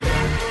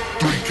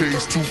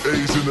K's, 2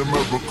 A's in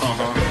America.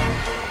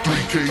 3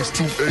 K's,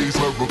 2 A's,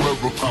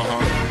 America.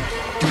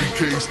 3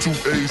 K's, 2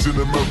 A's in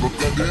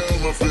America.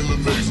 Damn, I feel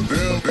amazing.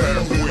 Damn,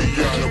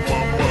 halfway out of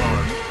my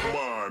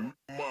mind.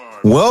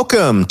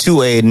 Welcome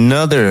to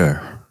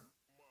another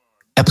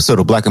episode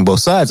of Black on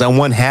Both Sides. I'm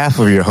one half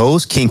of your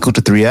host, King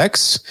Kuta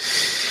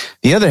 3X.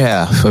 The other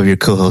half of your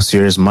co-host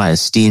here is my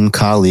esteemed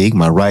colleague,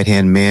 my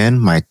right-hand man,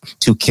 my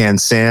Toucan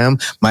Sam,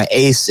 my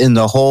ace in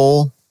the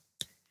hole.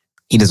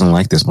 He doesn't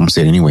like this, but I'm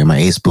saying it anyway. My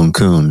ace Boom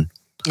Coon,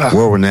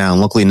 world-renowned,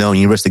 locally known,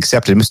 university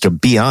accepted, Mr.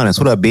 B Honest.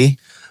 What up, B?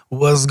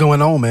 What's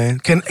going on, man?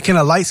 Can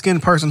a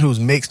light-skinned person who's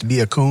mixed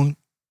be a coon?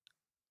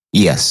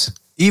 Yes.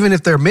 Even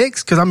if they're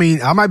mixed? Because, I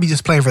mean, I might be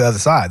just playing for the other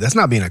side. That's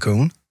not being a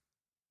coon.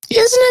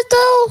 Isn't it,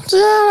 though?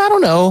 I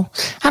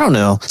don't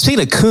know. Speaking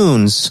of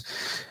coons,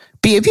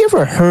 B, have you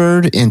ever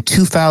heard in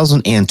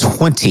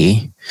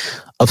 2020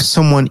 of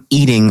someone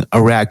eating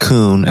a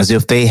raccoon as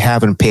if they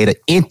haven't paid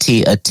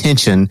any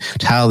attention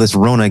to how this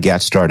Rona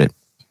got started?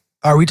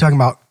 Are we talking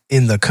about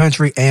in the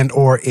country and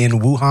or in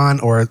Wuhan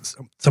or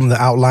some of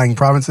the outlying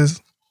provinces?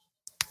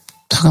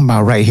 Talking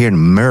about right here in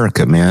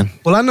America, man.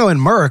 Well, I know in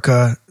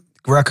America,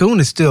 raccoon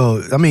is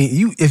still, I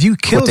mean, if you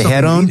kill something,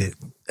 you eat it.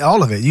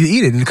 All of it. You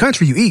eat it. In the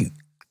country, you eat.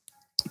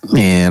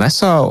 Man, I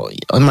saw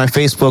on my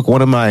Facebook,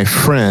 one of my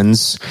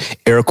friends,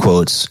 air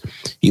quotes,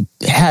 he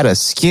had a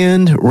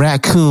skinned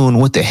raccoon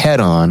with the head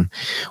on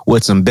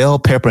with some bell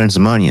pepper and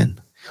some onion.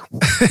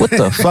 What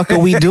the fuck are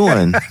we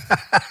doing?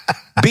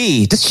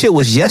 B, this shit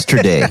was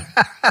yesterday.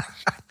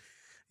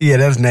 Yeah,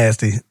 that's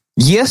nasty.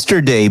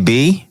 Yesterday,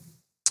 B.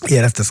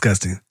 Yeah, that's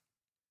disgusting.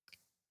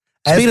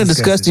 Speaking of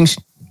disgusting,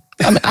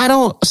 I mean,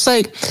 it's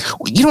like,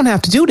 you don't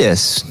have to do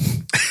this.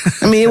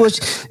 I mean,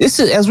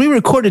 as we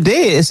record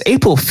today, it's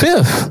April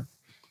 5th.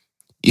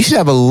 You should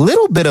have a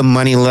little bit of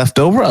money left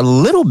over, a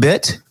little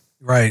bit.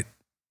 Right.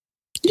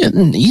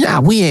 Yeah,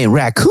 we ain't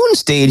raccoon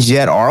stage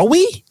yet, are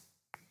we?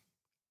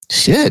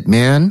 Shit,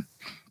 man.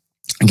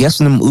 I guess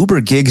when them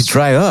Uber gigs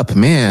dry up,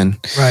 man.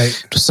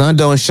 Right. The sun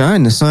don't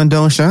shine,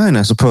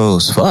 I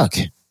suppose. Fuck.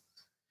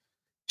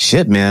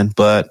 Shit, man.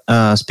 But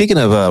speaking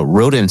of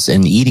rodents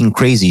and eating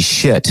crazy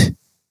shit,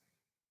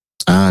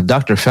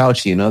 Dr.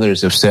 Fauci and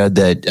others have said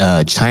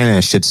that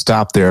China should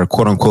stop their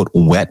quote-unquote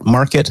wet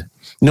market.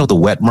 You know what the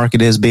wet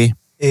market is, B?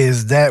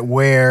 Is that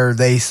where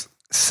they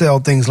sell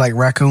things like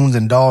raccoons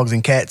and dogs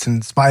and cats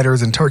and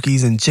spiders and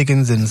turkeys and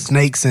chickens and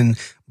snakes and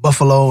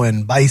buffalo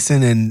and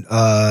bison and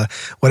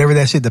whatever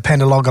that shit, the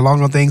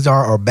panda-longa-longa things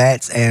are, or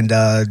bats and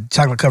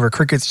chocolate-covered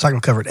crickets,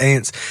 chocolate-covered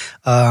ants?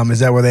 Is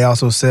that where they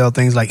also sell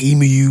things like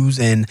emus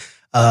and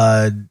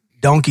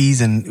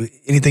donkeys and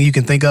anything you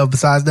can think of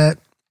besides that?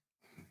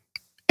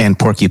 And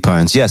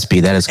porcupines. Yes, B,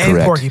 that is correct.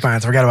 And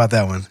porcupines. Forgot about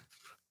that one.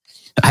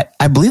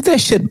 I believe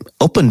that shit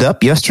opened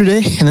up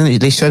yesterday and then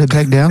they shut it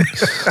back down.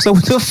 So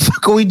what the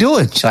fuck are we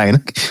doing,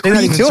 China? They're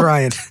not even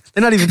trying.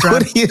 They're not even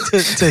trying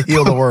to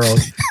heal the world.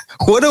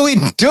 What are we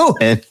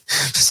doing?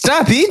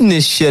 Stop eating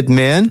this shit,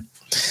 man.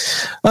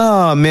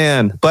 Oh,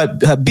 man.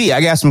 But B,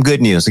 I got some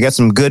good news. I got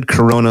some good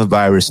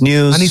coronavirus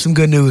news. I need some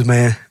good news,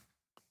 man.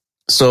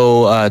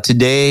 So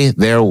today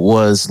there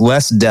was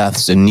less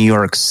deaths in New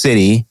York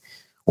City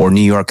or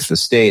New York the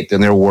state than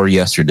there were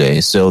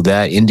yesterday. So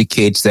that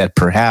indicates that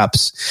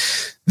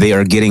perhaps they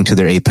are getting to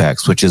their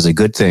apex, which is a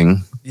good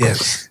thing.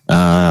 Yes.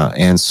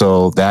 And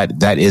so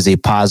that is a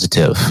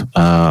positive.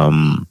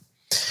 I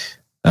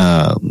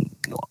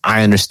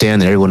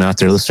understand that everyone out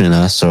there listening to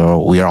us,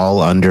 so we are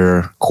all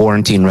under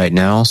quarantine right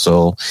now.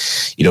 So,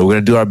 we're going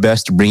to do our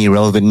best to bring you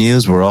relevant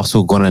news. We're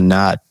also going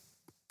to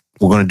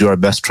do our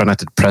best to try not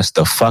to press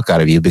the fuck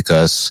out of you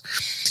because,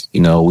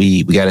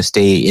 we got to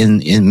stay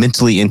in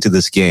mentally into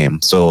this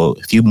game. So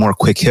a few more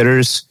quick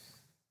hitters.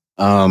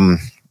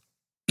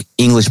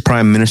 English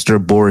Prime Minister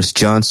Boris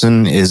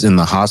Johnson is in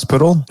the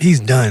hospital. He's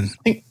done.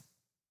 I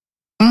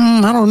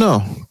don't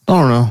know.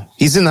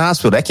 He's in the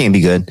hospital. That can't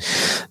be good.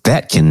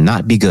 That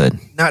cannot be good.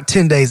 Not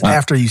 10 days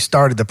after you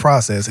started the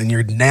process and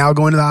you're now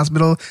going to the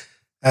hospital.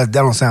 That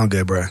don't sound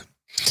good, bro.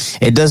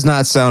 It does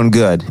not sound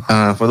good.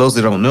 For those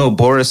that don't know,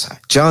 Boris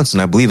Johnson,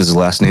 I believe is his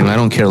last name. I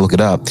don't care to look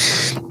it up.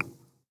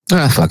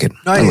 Fuck it.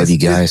 I love you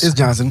guys. It's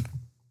Johnson.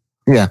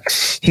 Yeah.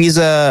 He's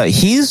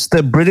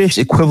the British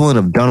equivalent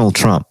of Donald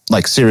Trump.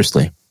 Like,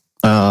 seriously.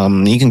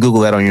 You can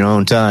Google that on your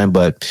own time,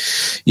 but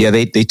yeah,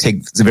 they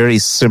take very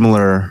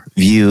similar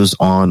views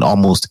on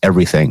almost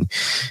everything.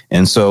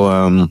 And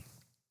so,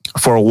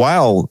 for a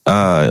while,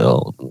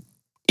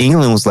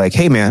 England was like,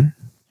 hey man,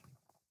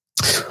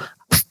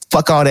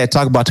 fuck all that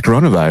talk about the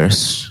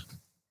coronavirus.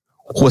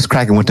 What's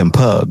cracking with them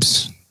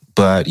pubs?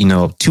 But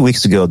 2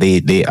 weeks ago,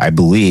 they I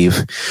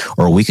believe,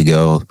 or a week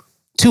ago,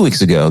 2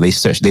 weeks ago, they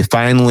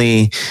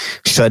finally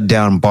shut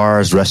down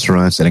bars,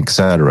 restaurants, and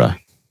etc.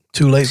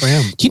 Too late for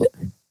him.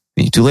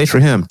 Too late for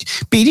him.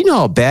 B, do you know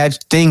how bad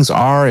things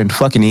are in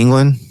fucking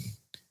England?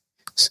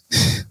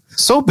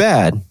 So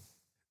bad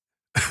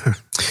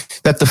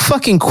that the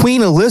fucking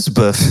Queen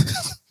Elizabeth,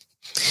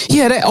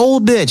 that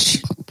old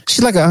bitch,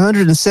 She's like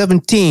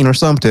 117 or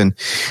something.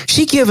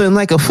 She giving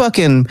like a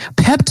fucking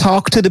pep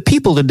talk to the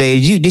people today.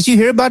 Did you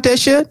hear about that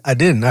shit? I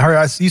didn't. I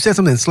heard you said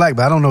something in Slack,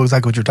 but I don't know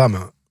exactly what you're talking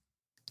about.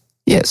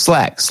 Yeah,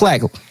 Slack.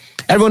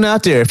 Everyone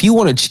out there, if you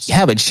want to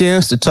have a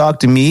chance to talk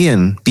to me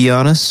and be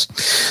honest,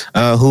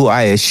 who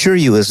I assure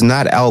you is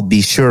not I'll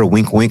be sure,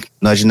 wink, wink,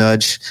 nudge,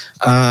 nudge,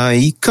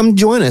 you come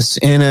join us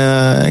in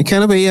a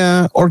kind of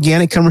a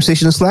organic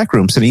conversation in Slack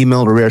room. Send an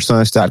email to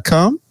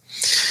rarescience.com.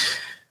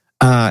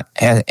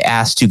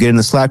 Asked to get in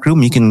the Slack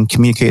room. You can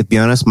communicate with Be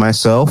Honest,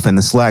 myself, and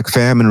the Slack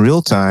fam in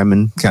real time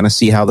and kind of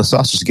see how the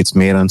sausage gets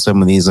made on some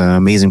of these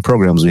amazing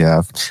programs we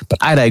have. But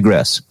I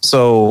digress.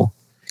 So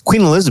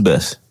Queen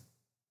Elizabeth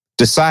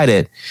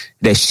decided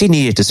that she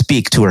needed to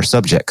speak to her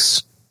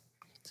subjects.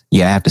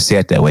 Yeah, I have to say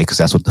it that way because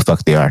that's what the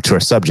fuck they are, to her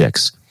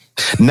subjects.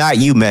 Not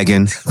you,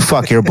 Meghan.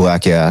 Fuck your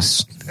black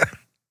ass.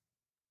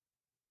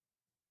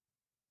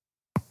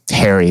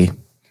 Harry,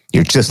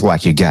 you're just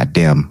like your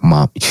goddamn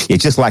mom. You're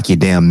just like your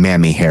damn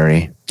mammy,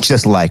 Harry.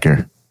 Just like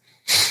her.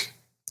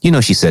 You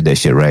know she said that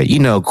shit, right?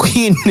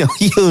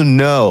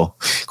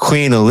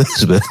 Queen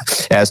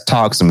Elizabeth has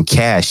talked some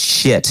cash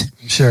shit.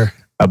 Sure.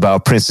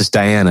 About Princess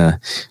Diana.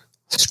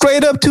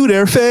 Straight up to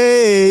their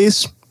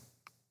face.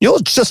 You're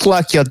just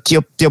like your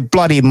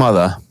bloody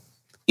mother.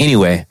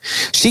 Anyway,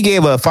 she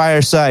gave a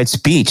fireside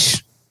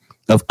speech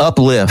of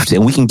uplift,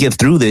 and we can get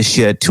through this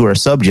shit to her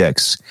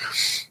subjects.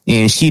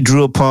 And she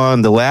drew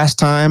upon the last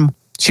time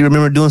she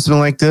remembered doing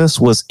something like this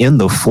was in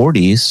the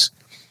 40s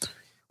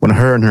when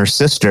her and her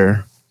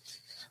sister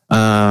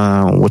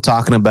were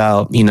talking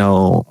about,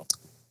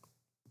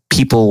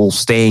 people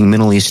staying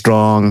mentally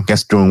strong, I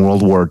guess, during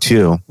World War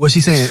II. What's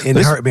she saying? In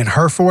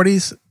her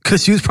 40s?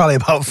 Because she was probably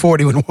about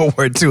 40 when World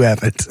War II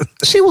happened.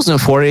 She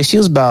wasn't 40. She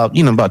was about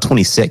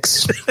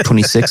 26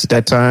 at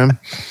that time.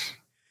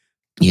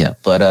 Yeah,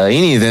 but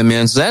any of them,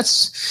 man, so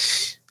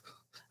that's,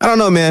 I don't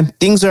know, man.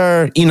 Things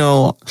are,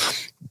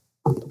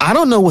 I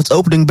don't know what's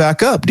opening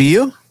back up. Do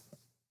you?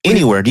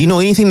 Anywhere. Do you know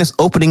anything that's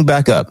opening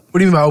back up? What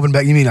do you mean by opening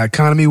back? You mean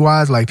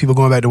economy-wise, like people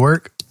going back to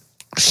work?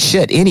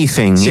 Shit,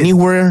 anything,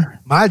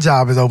 anywhere. My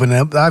job is opening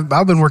up.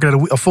 I've been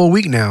working a full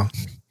week now.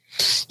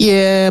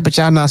 Yeah, but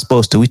y'all not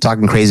supposed to. We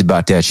talking crazy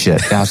about that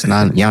shit.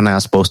 Y'all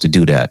not supposed to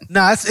do that.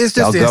 No, it's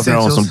just the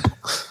essentials.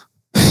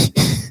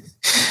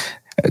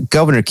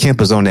 Governor Kemp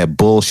is on that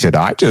bullshit.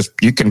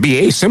 You can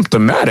be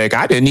asymptomatic.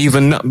 I didn't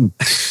even know.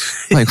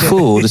 Like,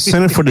 fool, the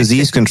Center for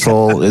Disease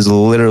Control is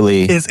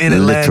literally. It's in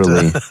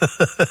Atlanta.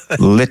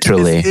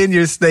 Literally. It's in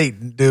your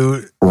state,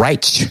 dude.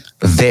 Right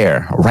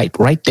there.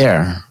 Right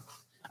there.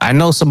 I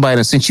know somebody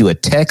that sent you a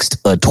text,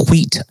 a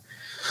tweet,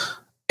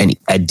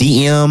 a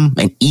DM,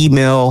 an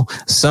email,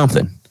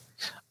 something.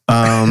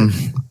 But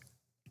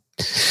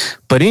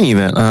in any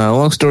event,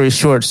 long story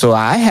short, so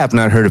I have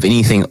not heard of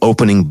anything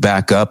opening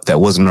back up that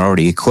wasn't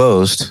already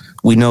closed.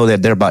 We know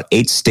that there are about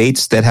 8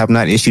 states that have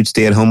not issued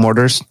stay-at-home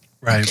orders.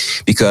 Right.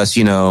 Because,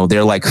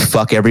 they're like,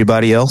 fuck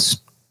everybody else.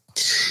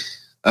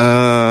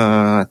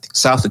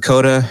 South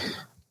Dakota.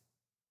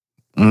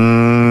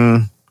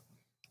 I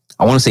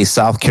want to say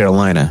South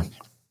Carolina.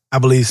 I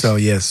believe so,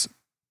 yes.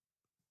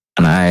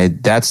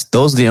 And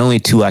those are the only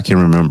 2 I can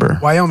remember.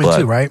 Wyoming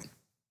too, right?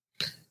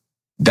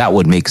 That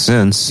would make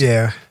sense.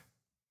 Yeah.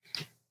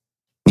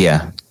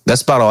 Yeah,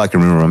 that's about all I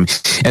can remember. And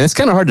it's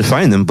kind of hard to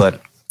find them,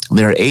 but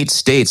there are 8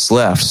 states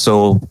left.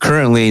 So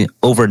currently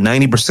over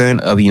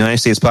 90% of the United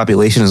States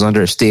population is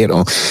under a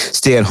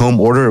stay-at-home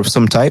order of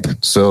some type.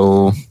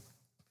 So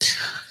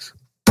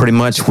pretty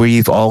much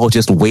we've all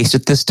just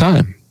wasted this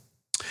time.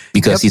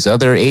 Because these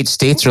other 8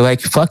 states are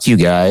like, fuck you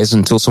guys,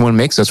 until someone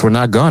makes us, we're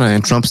not gonna,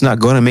 and Trump's not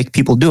gonna make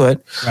people do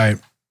it. Right.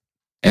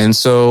 And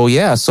so,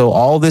 so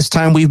all this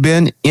time we've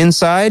been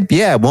inside,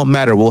 it won't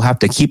matter. We'll have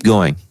to keep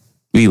going.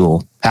 We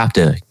will have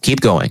to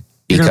keep going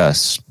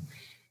because...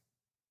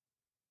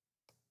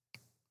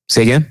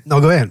 Say again? No,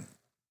 go ahead.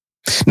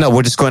 No,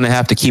 we're just going to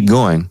have to keep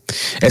going.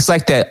 It's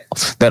like that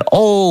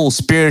old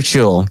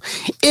spiritual,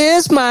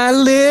 is my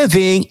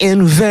living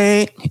in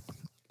vain?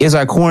 Is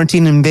our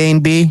quarantine in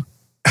vain, B?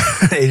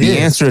 The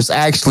answer is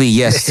actually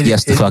yes.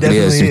 Yes, the fuck it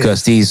is.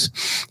 Because these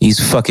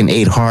fucking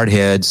 8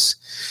 hardheads.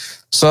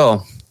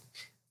 So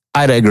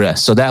I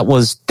digress. So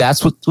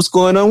that's what's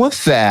going on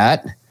with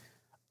that.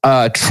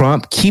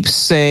 Trump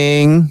keeps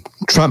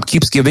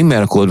giving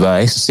medical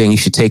advice, saying you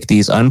should take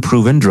these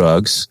unproven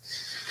drugs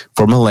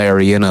for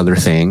malaria and other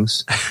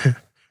things.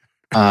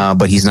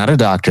 But he's not a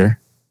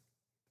doctor.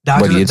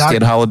 Doctors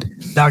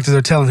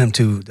are telling him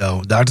to,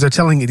 though. Doctors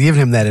are giving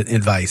him that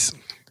advice.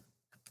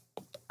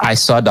 I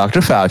saw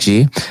Dr.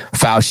 Fauci.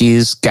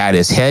 Fauci's got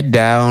his head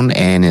down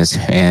and his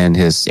hand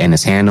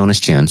on his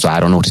chin. So I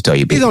don't know what to tell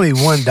you. He's only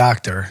one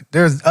doctor.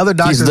 There's other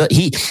doctors.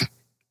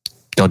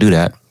 Don't do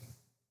that.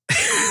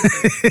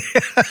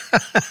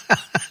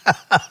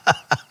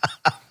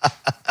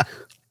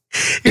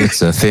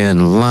 It's a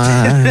thin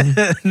line.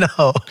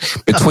 No.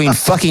 Between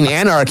fucking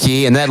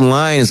anarchy and that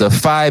line is a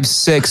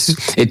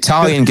 5'6"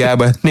 Italian guy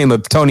by the name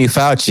of Tony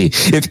Fauci.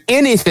 If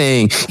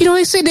anything,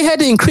 they said they had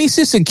to increase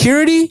his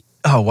security.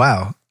 Oh,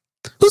 wow.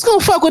 Who's gonna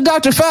fuck with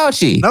Dr.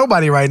 Fauci?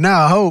 Nobody right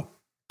now, I hope.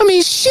 I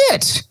mean,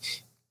 shit.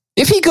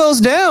 If he goes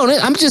down,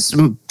 I'm just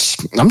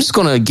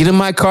gonna get in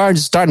my car and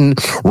just start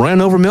running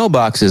over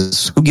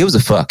mailboxes. Who gives a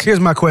fuck? Here's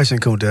my question,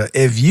 Kunta.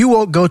 If you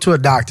won't go to a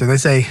doctor, they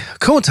say,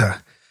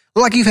 Kunta,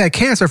 look like you've had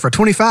cancer for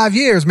 25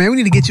 years, man. We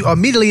need to get you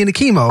immediately into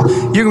chemo.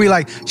 You're gonna be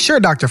like,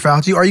 sure, Dr.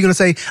 Fauci. Or are you gonna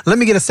say, let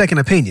me get a second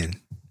opinion?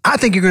 I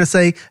think you're gonna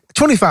say,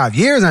 25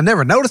 years, I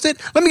never noticed it.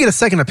 Let me get a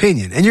second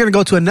opinion. And you're gonna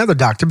go to another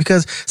doctor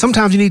because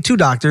sometimes you need two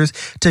doctors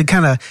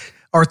to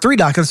or three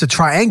doctors to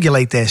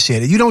triangulate that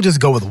shit. You don't just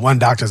go with one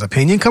doctor's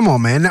opinion. Come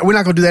on, man. We're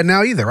not going to do that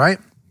now either, right?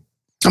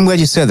 I'm glad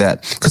you said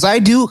that. Because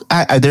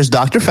there's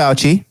Dr.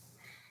 Fauci,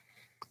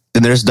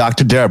 then there's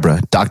Dr. Deborah.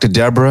 Dr.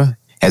 Deborah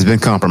has been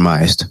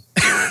compromised.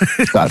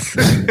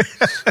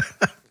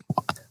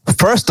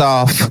 First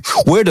off,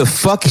 where the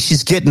fuck is she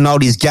getting all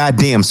these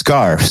goddamn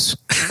scarves?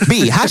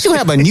 B, how she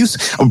have a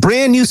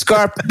brand new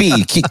scarf?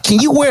 B, can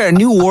you wear a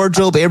new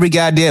wardrobe every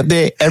goddamn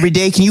day? Every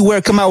day? Can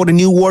you come out with a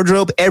new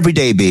wardrobe every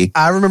day, B?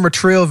 I remember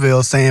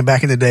Trillville saying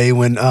back in the day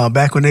when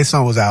their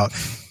song was out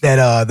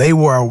that they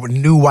wore a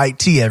new white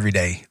tee every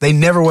day. They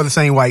never wore the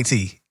same white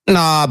tee.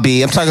 Nah,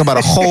 B, I'm talking about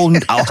a whole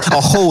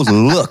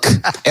look.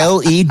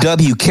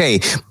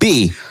 LEWK.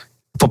 B.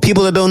 For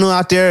people that don't know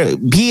out there,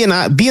 be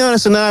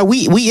honest and I,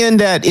 we end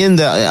that in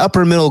the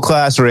upper middle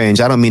class range.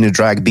 I don't mean to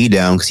drag B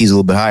down because he's a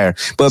little bit higher.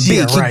 But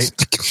B,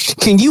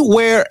 can you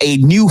wear a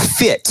new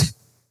fit,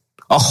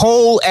 a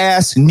whole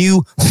ass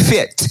new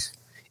fit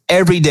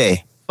every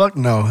day? Fuck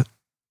no.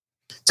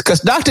 Because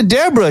Dr.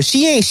 Deborah,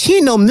 she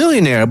ain't no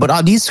millionaire, but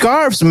all these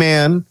scarves,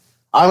 man.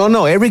 I don't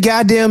know. Every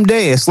goddamn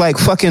day, it's like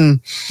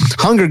fucking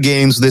Hunger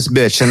Games, this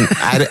bitch. And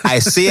I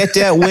say it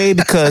that way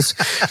because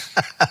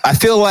I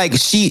feel like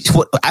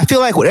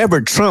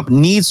whatever Trump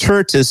needs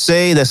her to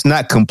say that's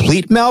not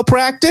complete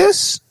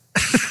malpractice.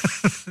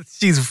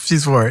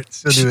 she's for it.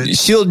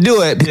 She'll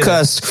do it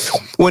because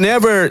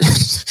whenever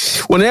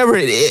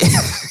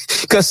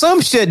because some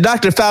shit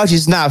Dr.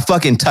 Fauci's not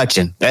fucking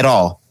touching at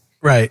all.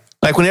 Right.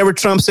 Like whenever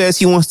Trump says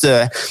he wants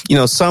to, do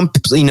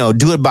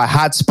it by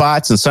hot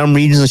spots in some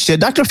regions and shit,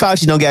 Dr.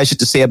 Fauci don't got shit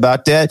to say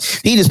about that.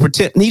 He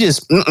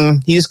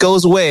just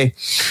goes away.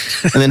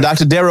 And then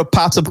Dr. Deborah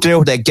pops up there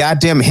with that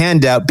goddamn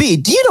handout. B,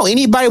 do you know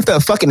anybody with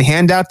that fucking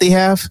handout they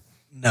have?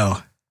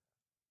 No.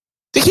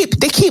 They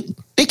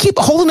keep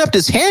holding up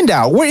this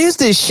handout. Where is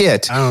this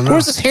shit? I don't know.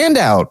 Where's this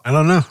handout? I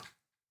don't know.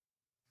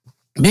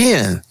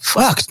 Man,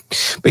 fuck.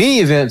 But in any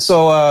event,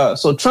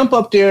 so Trump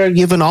up there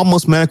giving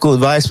almost medical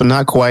advice, but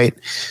not quite.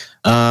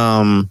 Hold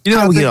on,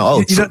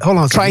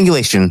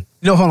 triangulation.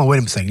 Hold on,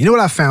 wait a second. You know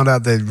what I found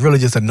out that really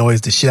just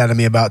annoys the shit out of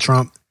me about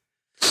Trump?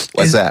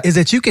 What's that? Is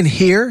that you can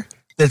hear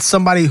that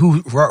somebody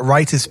who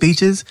writes his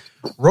speeches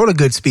wrote a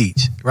good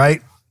speech,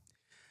 right?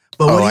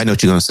 But I know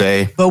what you're gonna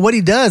say. But what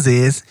he does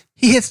is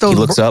he hits those. He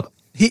looks up.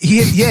 He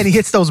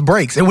hits those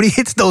breaks. And when he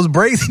hits those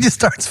breaks, he just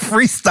starts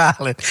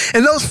freestyling.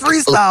 And those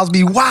freestyles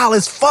be wild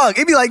as fuck.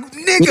 It'd be like,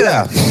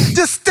 nigga,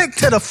 just stick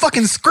to the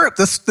fucking script.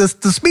 The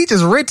speech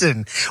is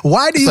written.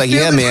 Why do you it's like,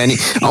 yeah, man,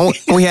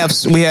 we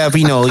have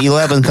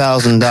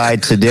 11,000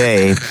 died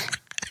today.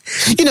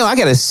 I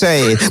gotta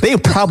say, they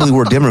probably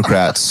were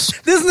Democrats.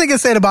 This nigga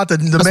said about the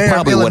mayor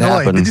of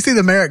Illinois. Did you see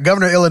the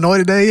governor of Illinois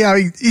today? How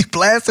he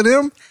blasted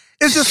him?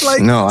 It's just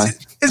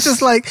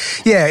like,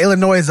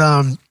 Illinois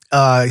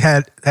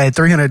had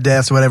 300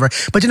 deaths or whatever.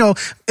 But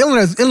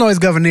Illinois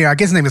governor, I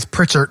guess his name is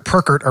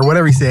Perkert or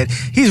whatever he said.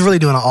 He's really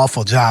doing an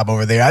awful job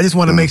over there. I just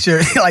want to make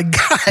sure, like,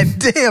 god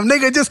damn,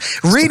 nigga,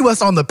 just read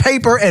what's on the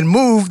paper and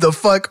move the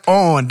fuck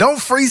on. Don't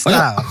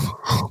freestyle.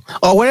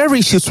 Or whenever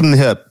he shoots from the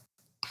hip,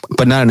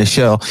 but not in the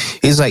show.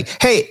 He's like,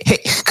 hey,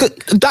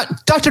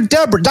 Dr.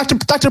 Deborah,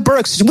 Dr.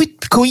 Burks,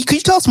 could you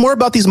tell us more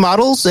about these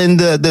models and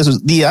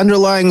the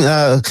underlying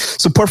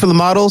support for the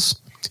models?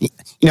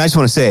 I just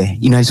want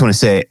to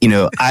say,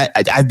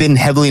 I've been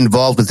heavily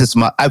involved with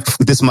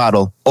this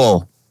model.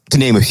 Oh, to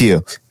name a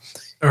few.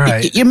 All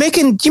right. You're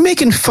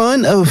making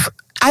fun of.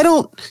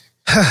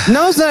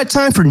 Now's not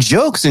time for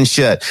jokes and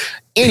shit.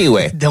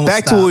 Anyway,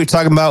 back to what we were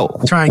talking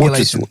about.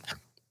 Triangulation.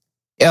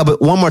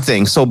 But one more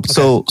thing.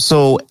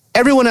 So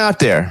everyone out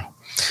there,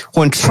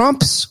 when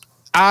Trump's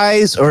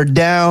eyes are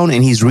down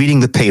and he's reading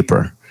the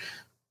paper,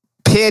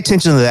 pay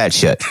attention to that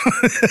shit.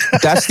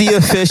 That's the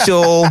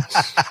official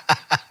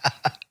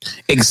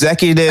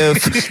executive.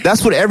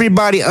 That's what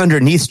everybody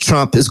underneath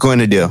Trump is going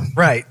to do.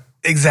 Right.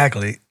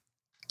 Exactly.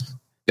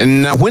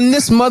 And now when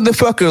this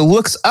motherfucker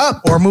looks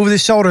up or moves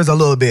his shoulders a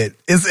little bit,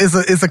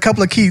 it's a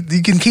couple of keys.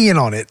 You can key in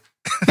on it.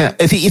 Yeah,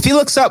 if he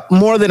looks up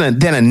more than a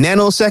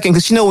nanosecond,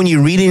 because when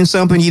you're reading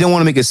something, you don't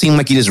want to make it seem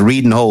like you're just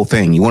reading the whole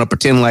thing. You want to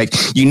pretend like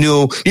you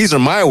knew these are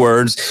my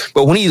words.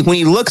 But when he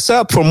looks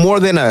up for more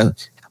than a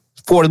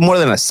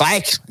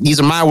psych, these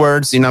are my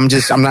words, and I'm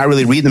not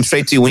really reading them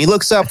straight to you. When he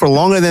looks up for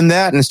longer than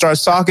that and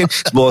starts talking,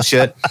 it's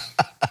bullshit.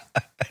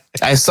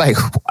 It's like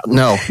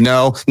no,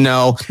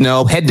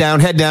 head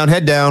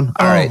down.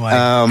 All right.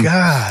 My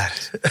God.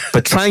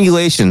 But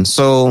triangulation.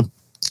 So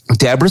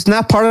Deborah's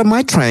not part of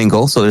my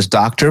triangle. So there's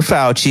Dr.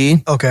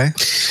 Fauci. Okay.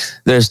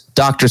 There's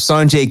Dr.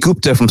 Sanjay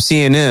Gupta from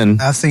CNN.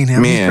 I've seen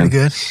him. Man, he's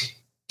pretty good.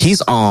 He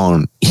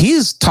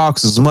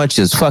talks as much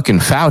as fucking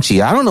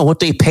Fauci. I don't know what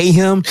they pay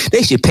him.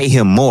 They should pay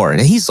him more.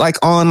 He's like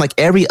on like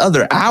every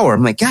other hour.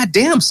 I'm like, God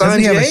damn, Sanjay.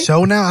 Doesn't he have a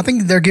show now? I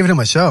think they're giving him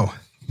a show.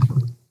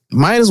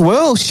 Might as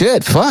well.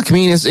 Shit. Fuck. I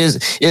mean,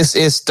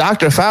 it's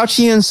Dr.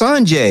 Fauci and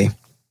Sanjay.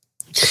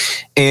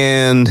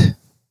 And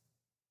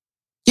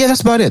yeah,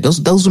 that's about it.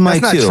 Those are my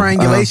two. That's not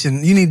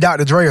triangulation. You need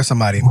Dr. Dre or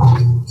somebody.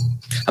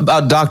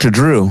 About Dr.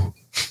 Drew.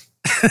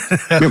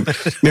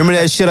 Remember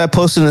that shit I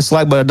posted in the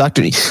Slack about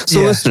Dr.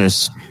 So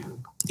listeners,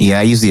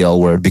 I use the L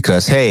word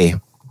because, hey,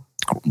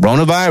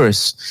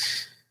 coronavirus.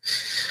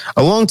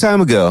 A long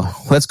time ago,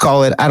 let's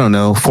call it, I don't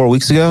know, 4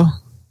 weeks ago,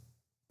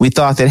 we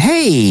thought that,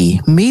 hey,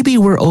 maybe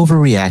we're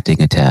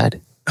overreacting a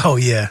tad. Oh,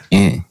 yeah.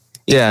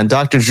 Yeah, and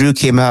Dr. Drew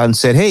came out and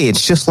said, hey,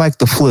 it's just like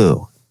the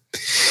flu.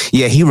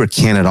 Yeah, he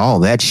recanted all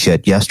that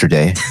shit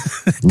yesterday.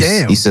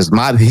 Damn. He says,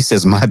 my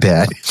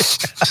bad.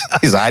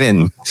 He's, I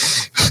didn't.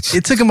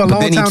 It took him a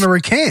long time to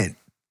recant.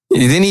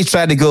 Then he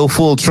tried to go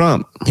full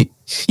Trump.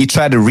 He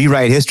tried to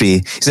rewrite history.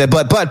 He said,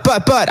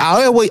 but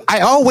I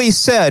always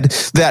said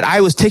that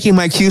I was taking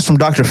my cues from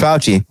Dr.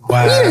 Fauci.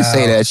 Wow. He didn't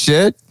say that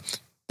shit.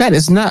 That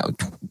is not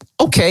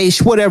okay.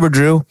 Whatever,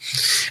 Drew.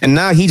 And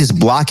now he just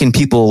blocking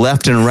people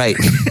left and right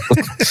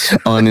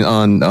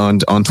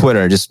on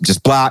Twitter.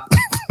 Just block.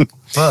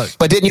 Fuck.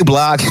 But didn't you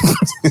block?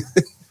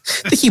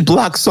 I think he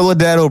blocked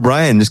Soledad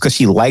O'Brien just because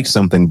she liked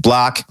something.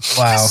 Block.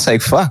 Wow. It's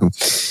like, fuck.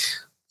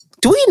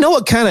 Do we know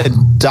what kind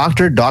of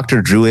doctor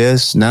Dr. Drew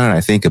is? Now that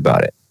I think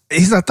about it. I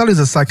thought he was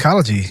a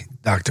psychology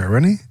doctor,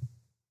 wasn't he?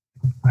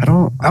 I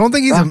don't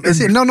think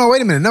he's no,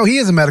 wait a minute. No, he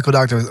is a medical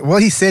doctor. Well,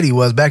 he said he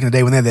was back in the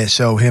day when they had that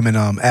show, him and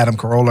Adam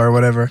Carolla or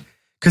whatever.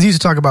 Because he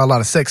used to talk about a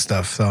lot of sex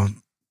stuff. So,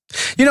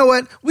 you know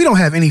what? We don't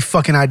have any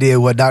fucking idea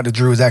what Dr.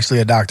 Drew is actually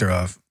a doctor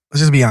of. Let's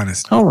just be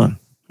honest. Hold on.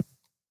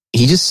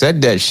 He just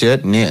said that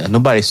shit and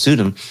nobody sued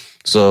him.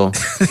 So,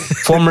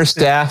 former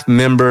staff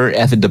member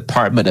at the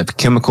Department of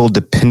Chemical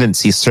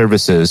Dependency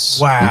Services.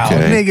 Wow,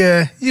 okay.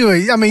 Nigga, you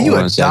a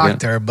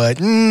doctor, but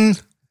you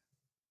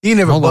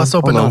never bust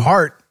open no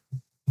heart.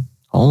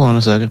 Hold on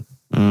a second.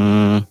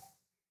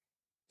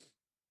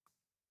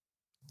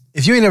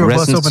 If you ain't never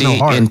bust open no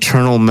heart.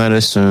 Internal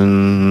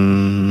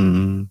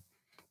medicine,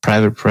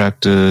 private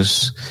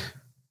practice.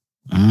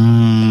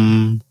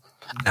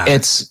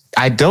 It's,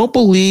 I don't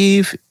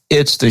believe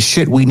it's the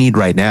shit we need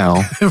right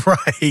now.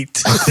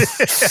 Right.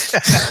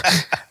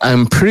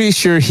 I'm pretty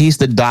sure he's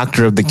the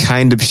doctor of the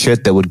kind of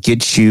shit that would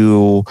get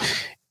you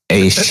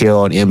a show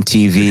on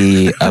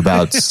MTV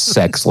about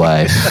sex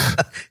life.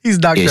 He's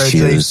Dr.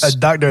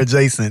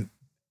 Adjacent.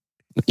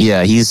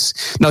 Yeah, he's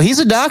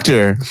a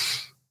doctor.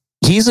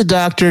 He's a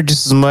doctor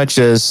just as much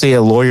as, say,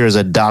 a lawyer is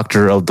a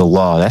doctor of the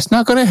law. That's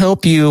not going to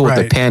help you with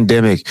the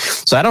pandemic.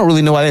 So I don't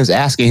really know why they was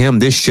asking him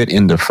this shit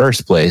in the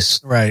first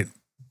place. Right.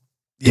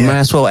 You might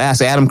as well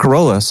ask Adam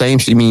Carolla. Same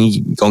shit. I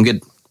mean, you're going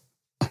to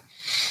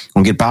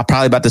get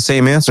probably about the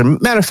same answer.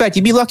 Matter of fact,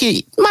 you'd be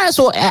lucky. Might as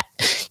well.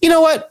 You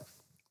know what?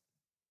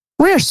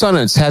 Rare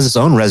Sonnets has its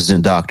own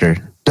resident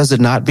doctor. Does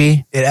it not,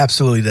 B? It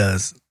absolutely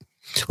does.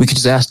 We could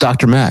just ask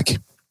Dr. Mack.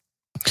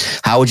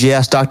 How would you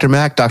ask Dr.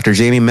 Mack? Dr.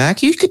 Jamie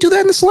Mack? You could do that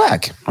in the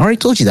Slack. I already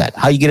told you that.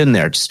 How you get in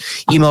there?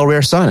 Just email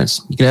Rare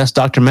Sonnets. You can ask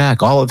Dr.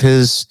 Mack all of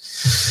his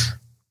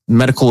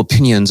medical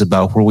opinions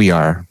about where we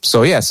are.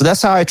 So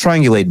that's how I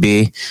triangulate,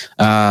 B.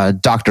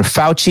 Dr.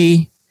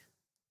 Fauci,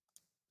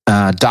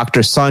 Dr.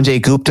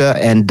 Sanjay Gupta,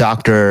 and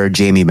Dr.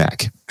 Jamie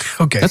Mack.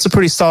 Okay. That's a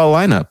pretty solid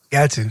lineup.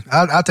 Got to.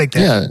 I'll take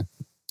that.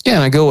 Yeah,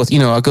 and I go with,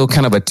 I'll go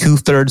kind of a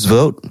 2/3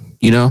 vote,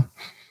 I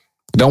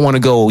don't want to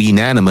go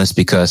unanimous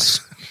because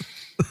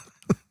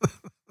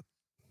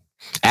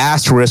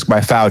asterisk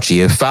by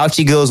Fauci. If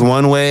Fauci goes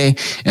one way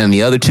and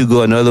the other two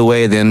go another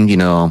way, then,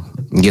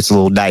 it gets a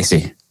little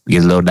dicey.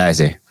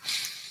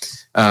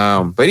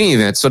 But in any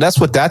event, so that's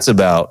what that's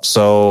about.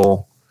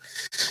 So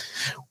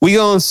we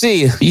gonna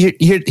see.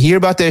 You hear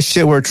about that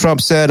shit where Trump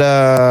said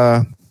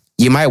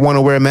you might want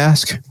to wear a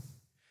mask?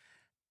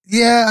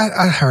 Yeah,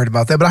 I heard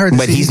about that, but I heard.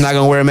 But he's not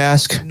gonna wear a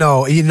mask?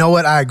 No, you know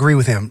what? I agree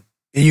with him.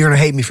 You're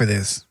gonna hate me for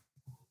this.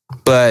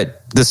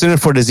 But the Center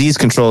for Disease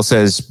Control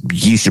says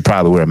you should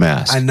probably wear a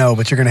mask. I know,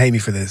 but you're gonna hate me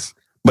for this.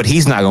 But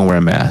he's not gonna wear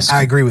a mask.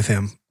 I agree with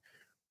him.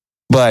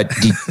 But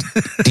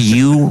do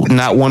you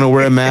not want to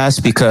wear a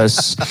mask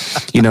because,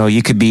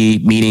 you could be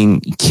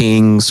meeting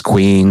kings,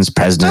 queens,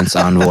 presidents,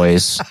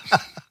 envoys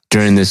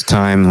during this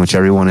time in which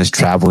everyone is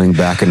traveling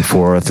back and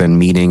forth and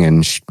meeting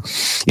and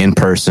in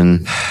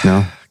person?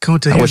 No?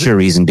 Kunta, what's your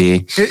reason,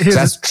 B?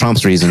 That's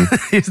Trump's reason.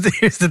 Here's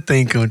the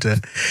thing,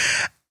 Kunta.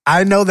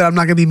 I know that I'm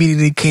not going to be meeting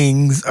any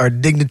kings or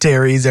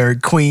dignitaries or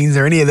queens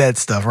or any of that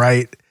stuff,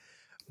 right?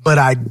 But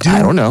I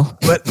don't know.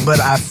 But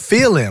I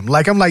feel him.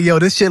 Like, I'm like, yo,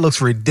 this shit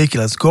looks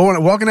ridiculous.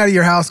 Walking out of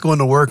your house, going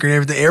to work and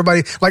everything.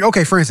 Everybody, like,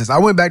 okay, for instance, I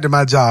went back to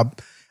my job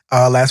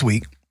last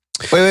week.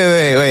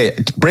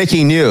 Wait.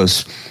 Breaking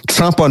news.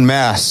 Trump on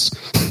masks.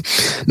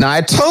 Now,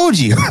 I told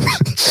you,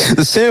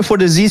 the Center for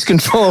Disease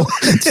Control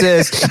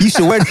says you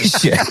should wear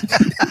this shit.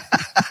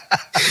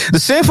 The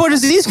Center for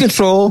Disease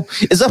Control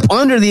is up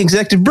under the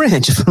executive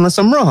branch, unless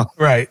I'm wrong.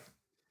 Right.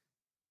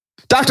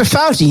 Dr.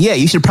 Fauci, yeah,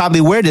 you should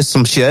probably wear this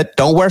some shit.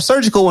 Don't wear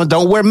surgical one.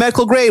 Don't wear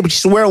medical grade, but you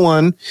should wear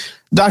one.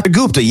 Dr.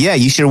 Gupta, yeah,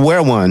 you should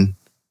wear one.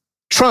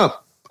 Trump,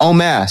 on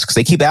masks.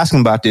 They keep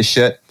asking about this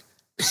shit.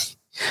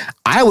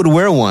 I would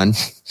wear one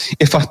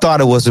if I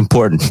thought it was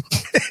important.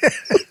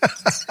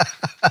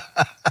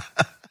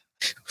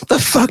 What the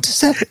fuck does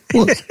that?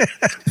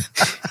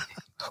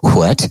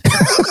 What?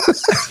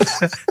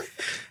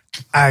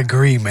 I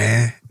agree,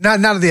 man.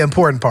 Not the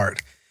important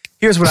part.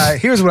 Here's what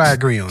I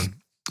agree on.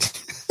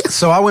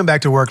 So I went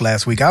back to work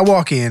last week. I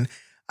walk in.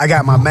 I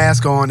got my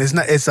mask on. It's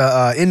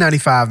a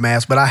N95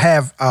 mask, but I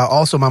have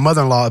also my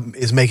mother-in-law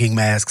is making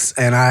masks,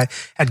 and I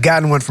had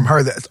gotten one from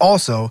her that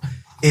also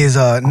is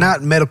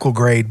not medical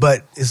grade,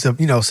 but is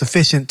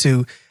sufficient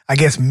to, I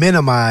guess,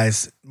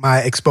 minimize my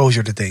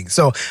exposure to things.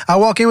 So I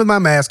walk in with my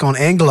mask on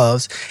and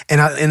gloves,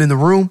 and in the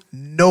room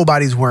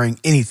nobody's wearing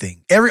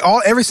anything.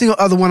 Every single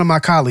other one of my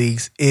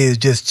colleagues is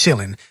just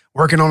chilling,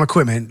 working on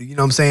equipment. You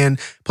know what I'm saying?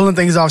 Pulling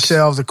things off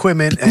shelves,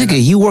 equipment.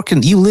 Nigga,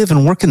 you live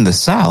and work in the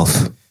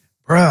South.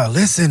 Bruh,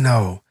 listen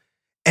though.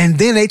 And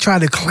then they try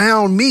to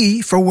clown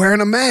me for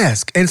wearing a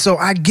mask. And so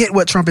I get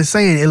what Trump is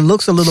saying. It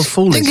looks a little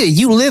foolish. Nigga,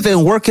 you live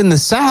and work in the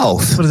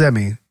South. What does that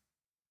mean?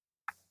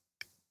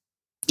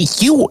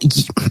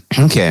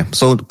 Okay.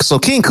 So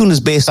Cancun is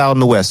based out on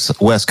the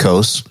West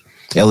Coast,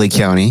 LA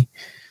County.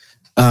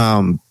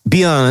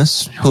 Be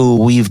honest,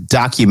 who we've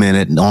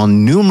documented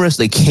on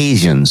numerous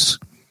occasions.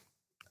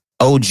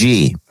 OG,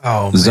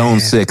 Zone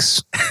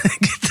 6.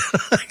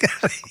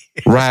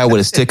 Ride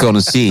with a stick on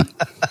the seat.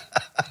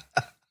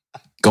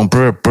 Going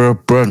brr, brr,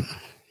 brr.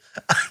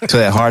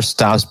 Till that heart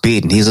stops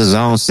beating. He's a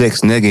Zone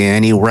 6 nigga,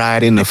 and he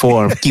ride in the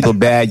 4 and keep a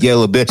bad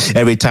yellow bitch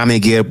every time he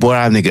get bored.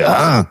 I'm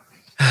nigga,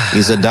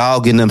 he's a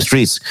dog in them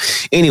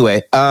streets.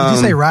 Anyway. Did you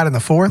say ride in the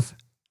 4th?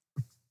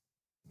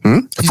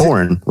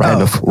 Foreign. Riding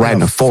the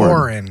foreign.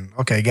 Foreign.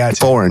 Okay, gotcha.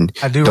 Foreign.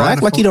 I do. Don't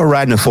act like you don't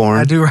ride in a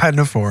foreign. I do ride in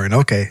a foreign.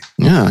 Okay.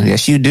 Yeah,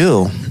 yes, you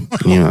do.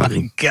 You know, oh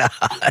my God.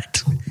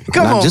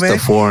 Come not on, just man. a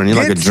foreign. You're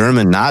like a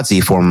German Nazi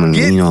foreign.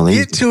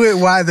 Get to it.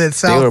 Why the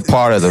South? They were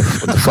part of the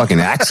fucking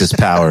Axis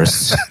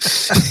powers.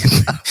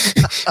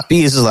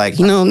 Bees is like,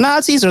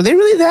 Nazis, are they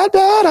really that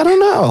bad? I don't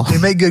know. They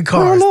make good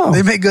cars. I don't know.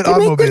 They make good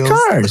automobiles. Make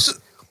good cars.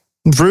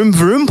 Vroom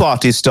vroom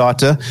party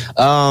starter.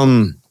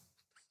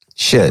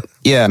 Shit.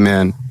 Yeah,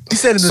 man. You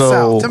said in the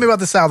South. Tell me about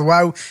the South.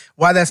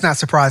 Why that's not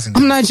surprising?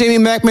 I'm not Jamie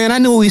Mack, man. I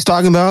knew what he's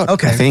talking about.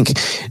 Okay. I think.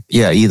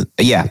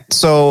 Yeah.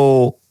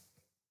 So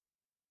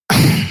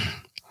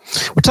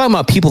we're talking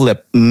about people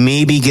that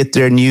maybe get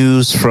their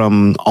news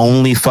from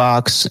only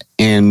Fox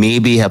and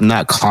maybe have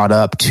not caught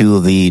up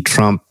to the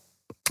Trump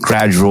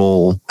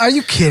gradual Are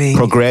you kidding?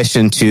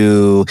 progression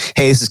to,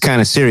 hey, this is kind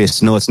of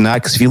serious. No, it's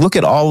not. Because if you look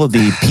at all of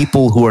the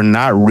people who are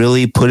not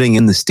really putting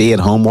in the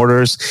stay-at-home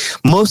orders,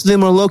 most of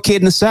them are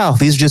located in the South.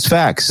 These are just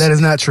facts. That is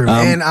not true.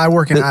 And I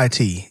work in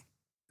IT.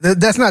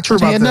 That's not true.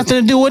 It had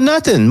nothing to do with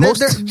nothing.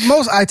 Most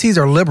ITs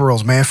are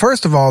liberals, man.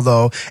 First of all,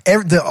 though,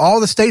 all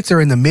the states are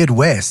in the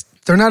Midwest.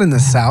 They're not in the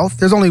South.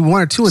 There's only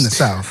 1 or 2 in the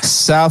South.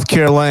 South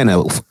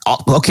Carolina.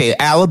 Okay,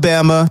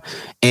 Alabama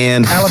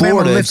and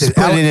Florida just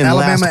put it in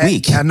last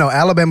week. No,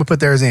 Alabama put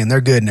theirs in.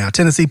 They're good now.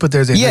 Tennessee put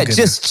theirs in. Yeah,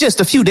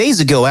 just a few days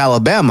ago,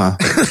 Alabama.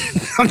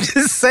 I'm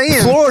just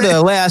saying.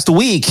 Florida last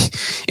week.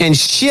 And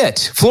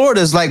shit.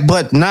 Florida's like,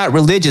 but not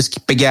religious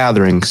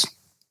gatherings.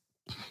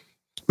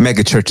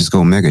 Mega churches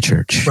go mega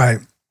church. Right.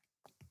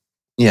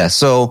 Yeah.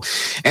 So,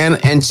 and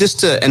just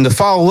to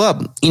follow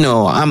up,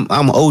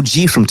 I'm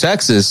OG from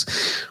Texas.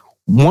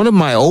 One of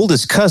my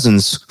oldest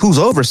cousins, who's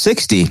over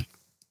 60,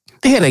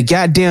 they had a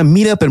goddamn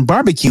meetup and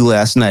barbecue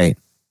last night.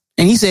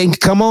 And he's saying,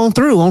 come on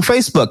through on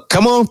Facebook.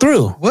 Come on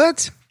through.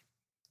 What?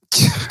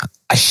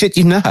 I shit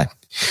you not.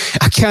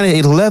 I counted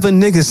 11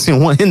 niggas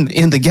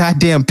in the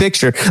goddamn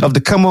picture of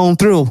the come on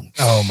through.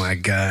 Oh, my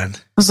God. I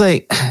was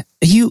like, I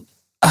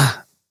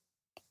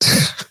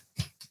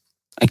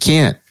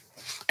can't.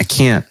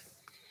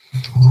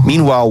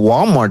 Meanwhile,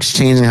 Walmart's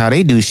changing how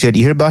they do shit.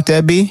 You hear about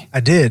that, B?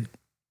 I did.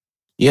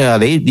 Yeah,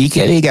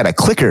 they got a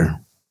clicker.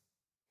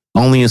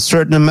 Only a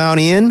certain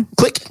amount in,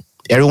 click.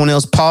 Everyone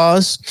else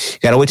pause.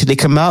 Got to wait till they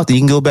come out, then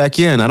you can go back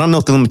in. I don't know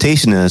what the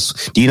limitation is.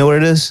 Do you know what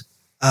it is?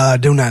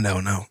 Do not know,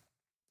 no.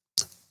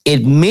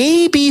 It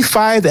may be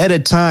 5 at a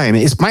time.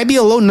 It might be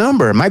a low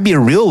number. It might be a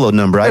real low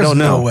number. I don't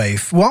know. No way.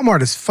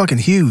 Walmart is fucking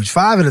huge.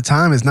 5 at a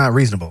time is not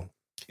reasonable.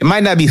 It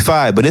might not be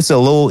 5, but it's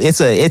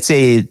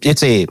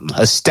a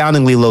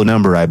astoundingly low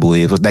number, I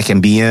believe, that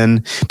can be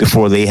in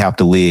before they have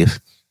to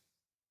leave.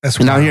 That's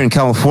now here in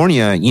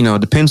California, it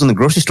depends on the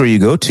grocery store you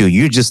go to.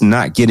 You're just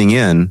not getting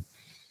in.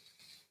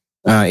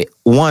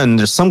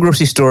 There's some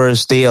grocery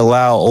stores, they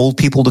allow old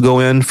people to go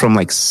in from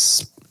like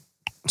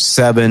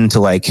 7 to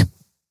like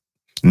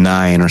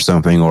 9 or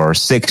something, or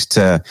 6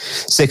 to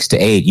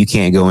 8. You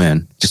can't go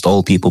in. Just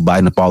old people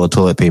buying up all the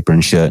toilet paper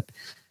and shit.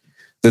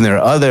 Then there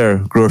are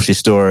other grocery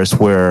stores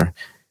where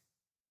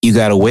you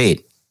got to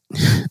wait.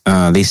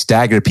 They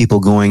stagger people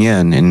going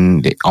in,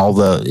 and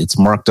it's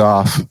marked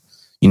off,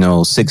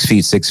 6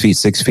 feet, 6 feet,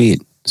 6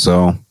 feet.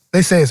 So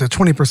they say it's a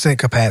 20%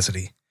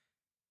 capacity.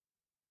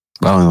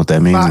 I don't know what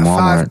that means in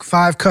Walmart.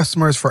 Five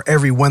customers for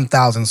every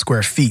 1,000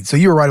 square feet. So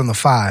you were right on the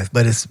 5,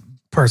 but it's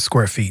per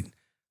square feet,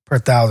 per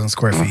 1,000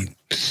 square feet.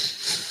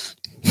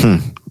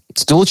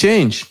 Still a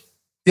change.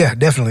 Yeah,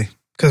 definitely.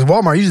 Because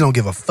Walmart usually don't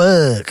give a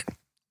fuck.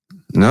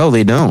 No,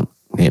 they don't.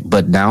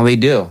 But now they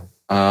do.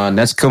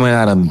 That's coming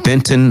out of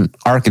Benton,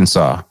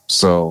 Arkansas.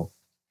 So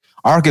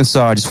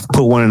Arkansas just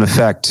put one in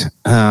effect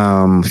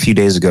a few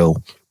days ago.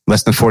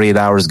 Less than 48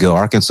 hours ago,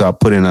 Arkansas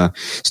put in a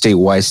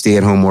statewide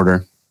stay-at-home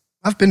order.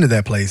 I've been to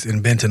that place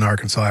in Benton,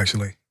 Arkansas,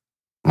 actually.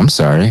 I'm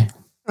sorry.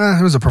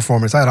 It was a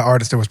performance. I had an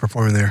artist that was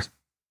performing there.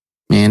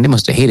 Man, they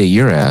must have hated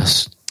your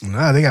ass.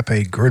 Nah, they got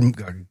paid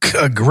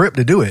a grip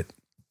to do it.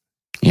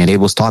 Yeah, they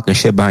was talking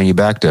shit behind your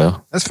back,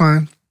 though. That's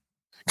fine.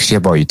 Because you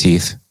have all your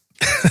teeth.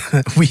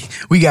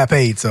 we got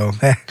paid, so.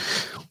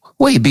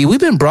 Wait, B, we've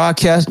been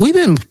broadcast.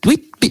 We're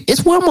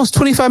almost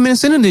 25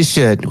 minutes into this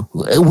shit.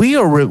 We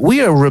are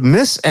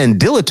remiss and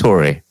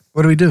dilatory.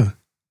 What do we do?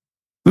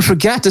 We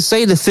forgot to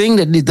say the thing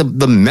that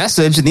the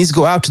message that needs to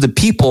go out to the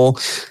people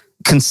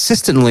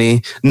consistently,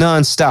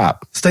 nonstop.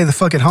 Stay the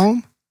fuck at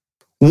home?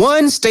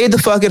 One, stay the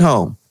fuck at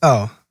home.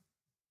 Oh.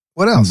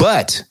 What else?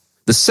 But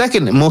the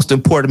second most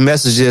important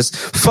message is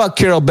fuck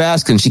Carol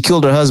Baskin. She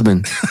killed her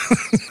husband.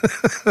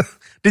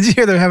 Did you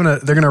hear they're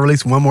going to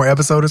release one more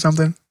episode or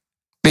something?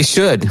 They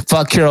should.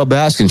 Fuck Carol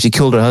Baskin. She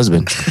killed her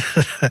husband.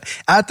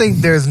 I don't think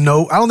there's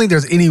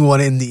anyone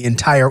on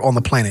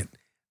the planet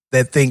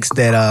that thinks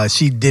that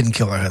she didn't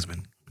kill her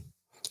husband.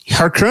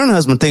 Her current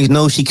husband thinks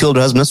no, she killed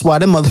her husband. That's why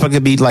that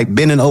motherfucker be like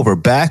bending over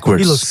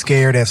backwards. He looks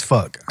scared as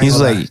fuck. He's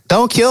like,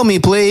 don't kill me,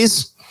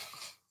 please.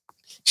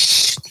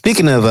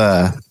 Speaking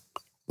of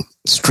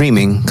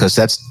streaming, because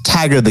that's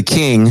Tiger the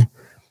King.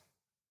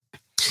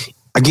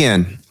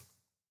 Again,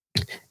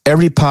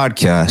 every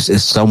podcast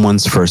is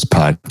someone's first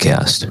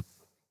podcast.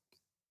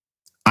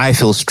 I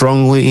feel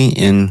strongly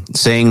in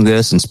saying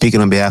this and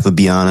speaking on behalf of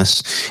Be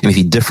Honest. And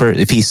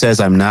if he says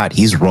I'm not,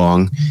 he's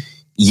wrong.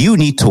 You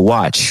need to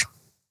watch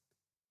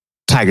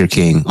Tiger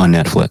King on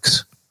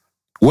Netflix.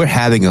 We're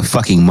having a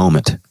fucking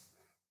moment.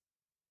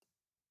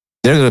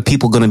 There are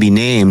people going to be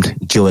named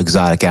Joe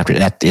Exotic at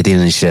the end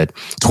of the shit.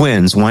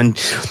 Twins. One's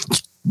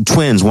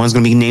going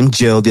to be named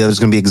Joe. The other's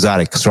going to be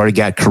Exotic. Because already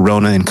got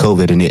Corona and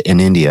COVID in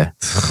India.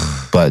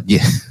 But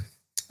yeah.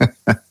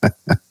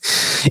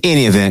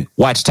 Any event,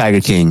 watch Tiger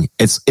King.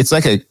 It's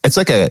like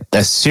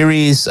a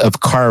series of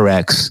car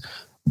wrecks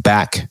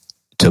back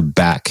to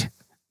back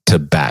to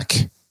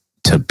back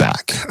to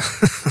back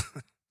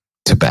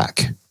to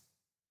back.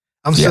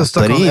 I'm still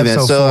stuck on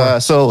episode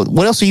 4. So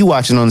what else are you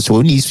watching on the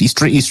show? You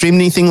streamed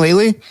anything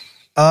lately?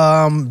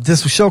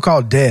 This show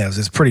called Devs.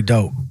 It's pretty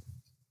dope.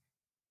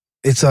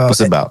 What's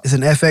it about? It's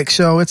an FX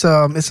show. It's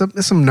some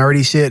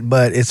nerdy shit,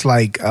 but it's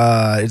like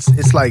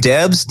it's like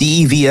Devs,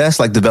 DEVS,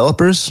 like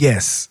developers.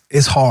 Yes,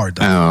 it's hard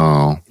though.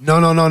 Oh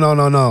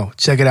no!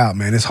 Check it out,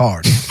 man. It's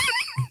hard.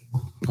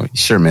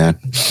 Sure, man.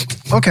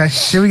 Okay,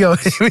 here we go.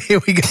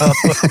 Here we go.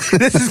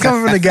 This is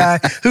coming from the guy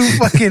who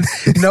fucking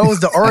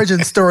knows the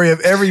origin story of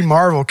every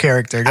Marvel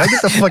character.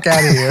 Get the fuck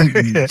out of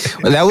here.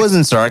 Well, that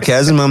wasn't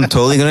sarcasm. I'm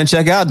totally gonna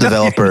check out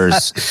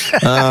developers.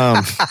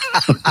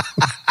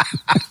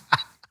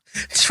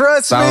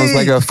 Trust me. Sounds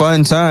like a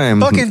fun time.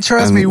 Fucking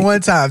trust me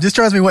one time. Just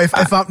trust me.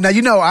 If I'm, now,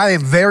 you know, I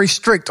am very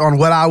strict on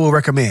what I will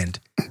recommend.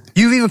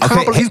 You've even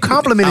you've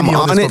complimented me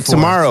on this before.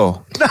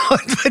 Tomorrow. No,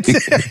 but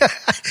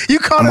you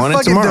call it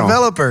fucking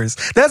developers.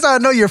 That's how I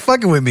know you're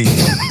fucking with me.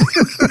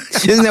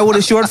 Isn't that what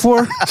it's short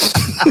for?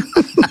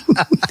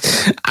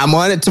 I'm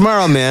on it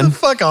tomorrow, man.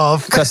 Fuck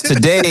off. Because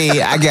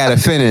today I gotta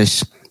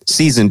finish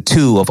season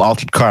 2 of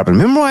Altered Carbon.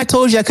 Remember when I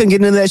told you I couldn't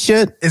get into that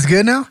shit? It's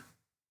good now?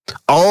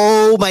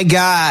 Oh my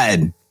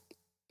God.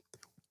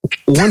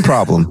 One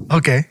problem.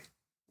 Okay.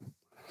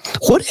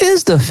 What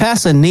is the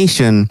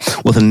fascination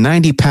with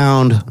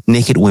 90-pound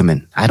naked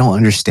women? I don't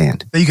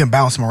understand. You can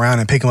bounce them around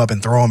and pick them up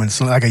and throw them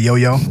and like a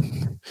yo-yo.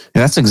 And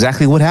that's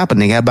exactly what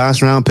happened. They got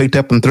bounced around, picked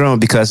up, and thrown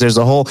because there's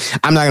a whole.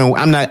 I'm not gonna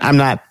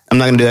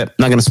do it. I'm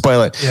not gonna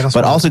spoil it. Yeah,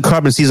 but Altered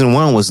Carbon season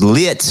 1 was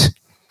lit,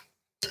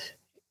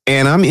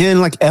 and I'm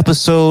in like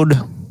episode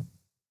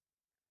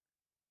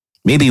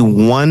maybe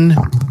 1.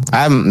 I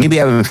haven't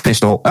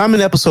finished the whole. I'm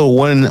in episode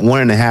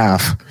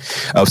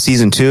 1.5 of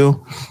season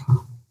 2.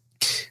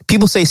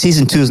 People say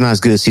season 2 is not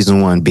as good as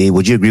season 1. B,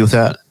 would you agree with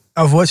that?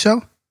 Of what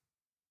show?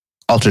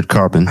 Altered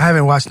Carbon. I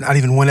haven't watched not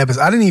even one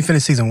episode. I didn't even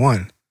finish season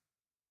 1.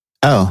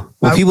 Oh,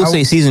 well, people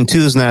say season 2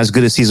 is not as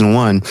good as season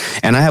 1,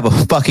 and I have a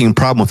fucking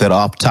problem with that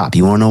off top.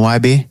 You want to know why,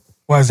 B?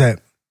 Why is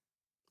that?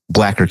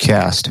 Blacker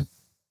cast.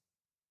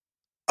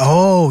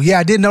 Oh, yeah,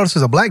 I did notice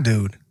there's a black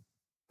dude.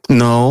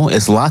 No,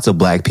 it's lots of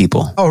black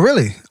people. Oh,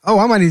 really? Oh,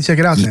 I might need to check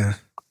it out then.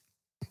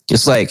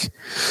 It's like,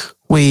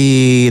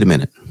 wait a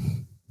minute.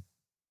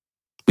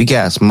 We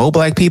got some more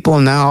black people,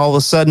 and now all of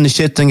a sudden the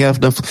shit thing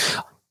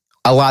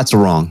a lot's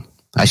wrong.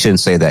 I shouldn't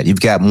say that. You've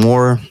got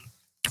more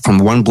from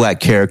one black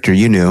character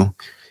you knew,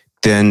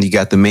 then you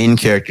got the main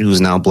character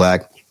who's now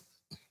black,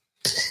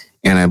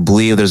 and I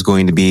believe there's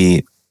going to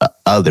be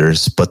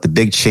others, but the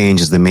big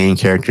change is the main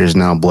character is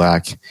now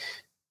black.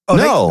 Oh,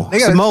 no, they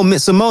gotta,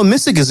 Simone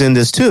Missick is in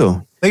this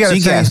too. They got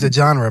to So change the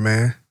genre,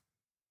 man.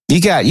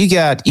 You got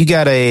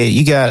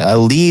a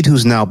lead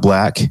who's now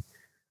black,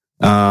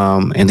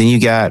 and then you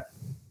got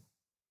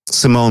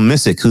Simone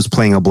Missick who's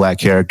playing a black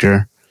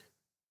character,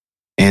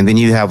 and then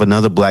you have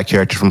another black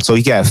character from. So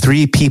you got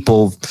three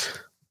people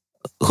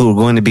who are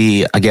going to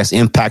be, I guess,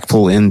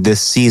 impactful in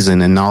this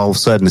season, and all of a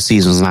sudden the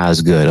season's not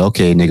as good.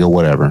 Okay, nigga,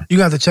 whatever. You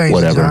got to change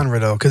the genre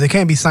though, because it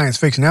can't be science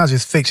fiction. Now it's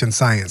just fiction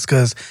science,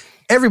 because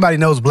everybody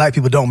knows black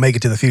people don't make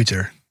it to the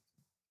future.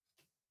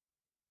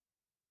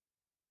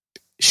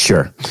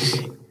 Sure.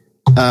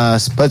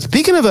 But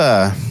speaking of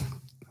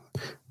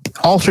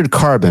Altered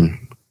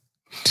Carbon,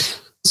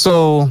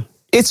 so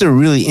it's a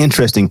really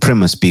interesting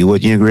premise, B.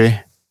 Would you agree?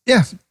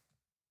 Yeah.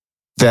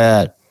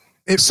 That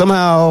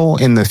somehow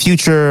in the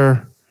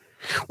future,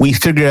 we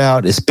figure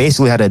out it's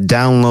basically how to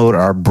download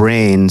our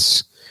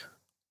brains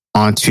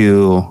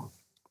onto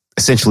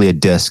essentially a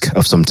disk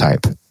of some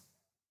type.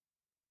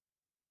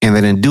 And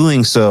then in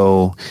doing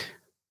so,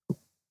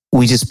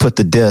 we just put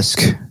the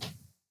disk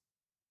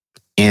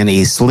in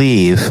a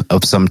sleeve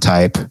of some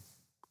type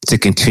to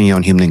continue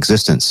on human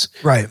existence.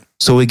 Right.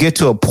 So we get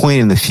to a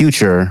point in the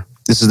future,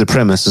 this is the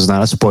premise, this is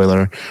not a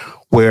spoiler,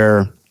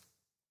 where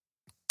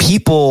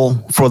people,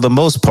 for the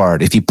most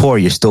part, if you're poor,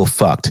 you're still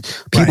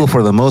fucked. People,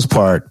 for the most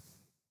part,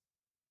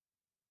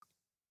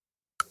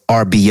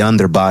 are beyond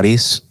their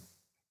bodies,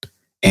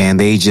 and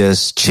they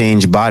just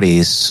change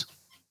bodies,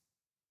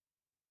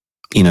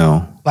 you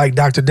know. Like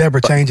Dr.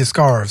 Deborah changes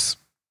scarves.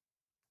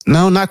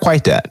 No, not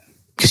quite that.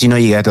 Because, you know,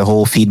 you got the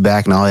whole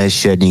feedback and all that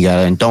shit, and you got,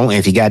 and don't,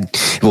 if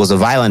it was a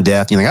violent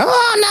death, you're like,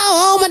 oh no,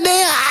 oh my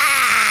damn,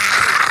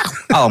 ah!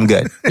 Oh, I'm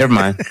good. Never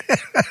mind.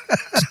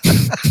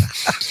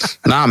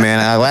 Nah,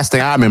 man, last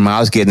thing I remember,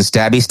 I was getting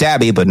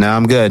stabby, but now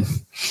I'm good.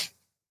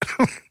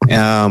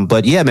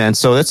 But yeah, man,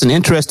 so that's an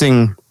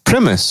interesting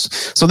premise.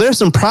 So there's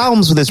some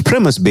problems with this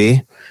premise,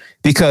 B,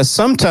 because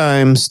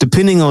sometimes,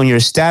 depending on your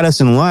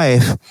status in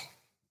life,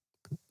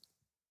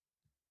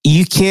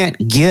 you can't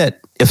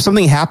get, if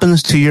something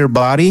happens to your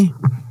body,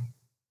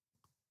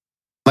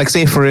 like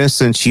say, for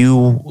instance,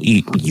 you're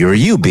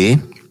you, B,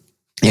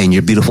 and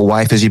your beautiful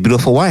wife is your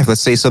beautiful wife.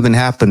 Let's say something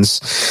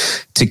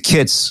happens to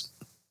Kit's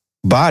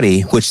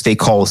body, which they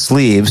call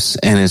sleeves,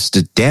 and it's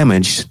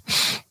damaged,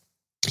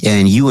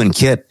 and you and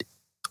Kit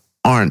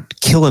aren't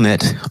killing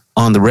it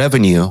on the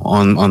revenue,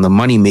 on the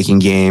money-making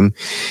game,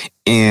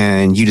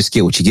 and you just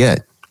get what you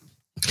get.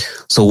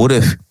 So what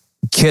if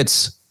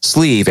Kit's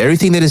sleeve,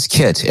 everything that is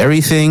Kit,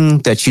 everything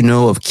that you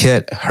know of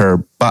Kit,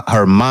 her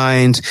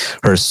mind,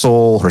 her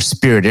soul, her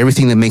spirit,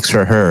 everything that makes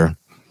her her,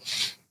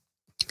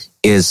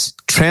 is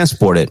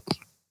transported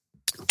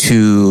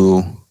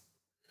to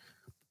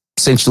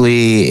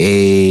essentially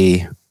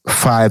a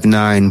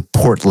 5'9",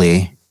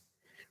 portly,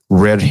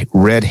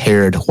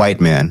 red-haired white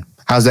man.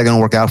 How's that going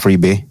to work out for you,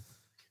 B?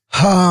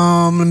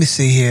 Let me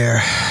see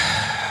here.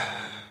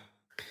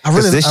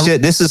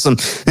 This is some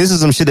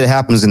shit that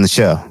happens in the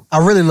show. I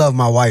really love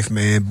my wife,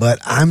 man, but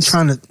I'm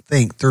trying to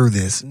think through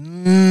this.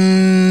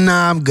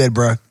 Nah, I'm good,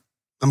 bro.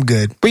 I'm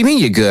good. What do you mean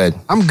you're good?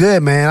 I'm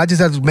good, man. I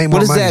just have to make more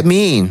money. What does that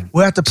mean?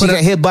 We'll have to put she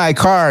got hit by a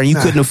car and you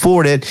couldn't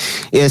afford it.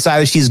 It's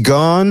either she's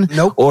gone,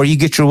 or you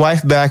get your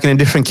wife back in a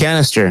different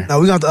canister. No,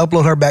 we're going to have to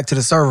upload her back to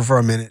the server for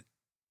a minute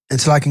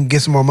until I can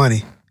get some more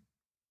money.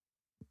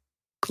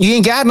 You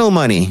ain't got no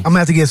money. I'm going to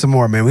have to get some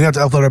more, man. We have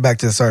to upload her back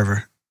to the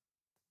server.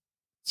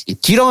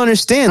 You don't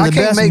understand. The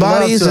best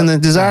bodies and the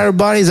desired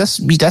bodies,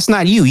 that's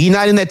not you. You're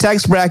not in that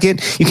tax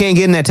bracket. You can't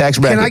get in that tax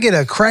bracket. Can I get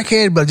a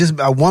crackhead, but just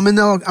a woman,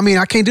 though? I mean,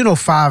 I can't do no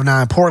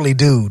 5'9", portly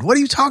dude. What are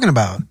you talking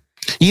about?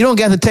 You don't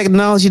got the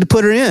technology to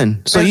put her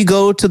in. So you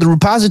go to the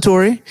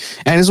repository,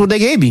 and it's what they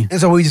gave you. And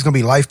so we just going to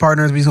be life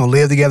partners? We just going to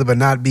live together but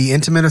not be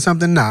intimate or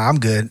something? Nah, I'm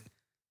good.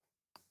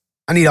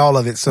 I need all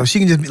of it. So she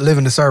can just live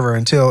in the server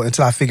until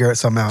I figure it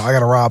something out. I got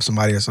to rob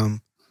somebody or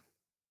something.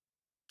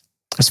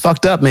 It's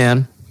fucked up,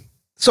 man.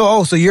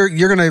 So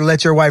you're gonna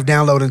let your wife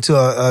download into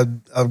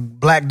a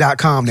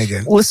black.com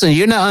nigga? Listen,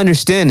 you're not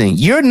understanding.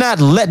 You're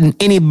not letting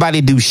anybody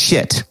do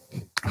shit.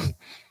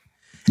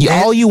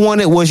 All you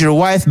wanted was your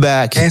wife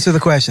back. Answer the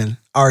question.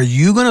 Are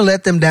you gonna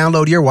let them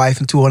download your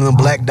wife into one of them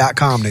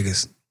black.com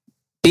niggas?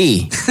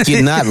 B,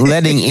 you're not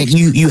letting it.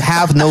 You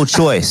have no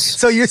choice.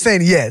 So you're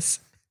saying yes?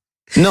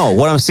 No,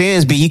 what I'm saying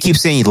is, B, you keep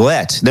saying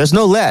let. There's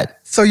no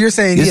let. So you're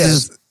saying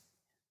yes?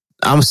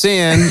 I'm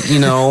saying, you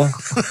know.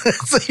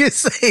 So you're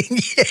saying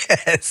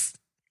yes?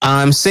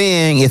 I'm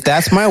saying if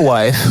that's my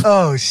wife.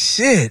 Oh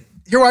shit!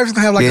 Your wife's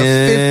gonna have like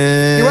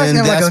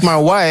that's my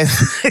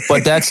wife,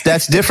 but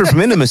that's different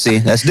from intimacy.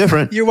 That's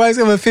different. Your wife's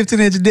gonna have a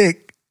 15-inch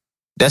dick.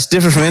 That's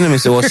different from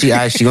intimacy. Well, she's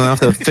gonna have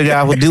to figure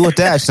out what to do with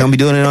that. She's gonna be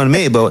doing it on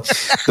me. But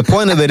the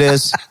point of it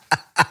is,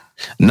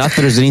 not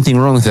that there's anything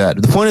wrong with that.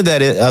 The point of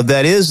that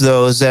is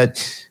though, is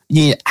that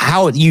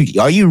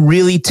are you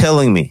really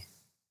telling me,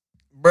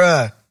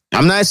 bruh?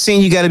 I'm not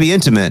saying you got to be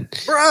intimate,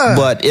 bruh.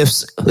 But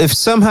if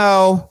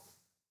somehow,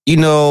 you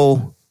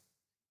know,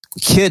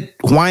 Kit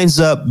winds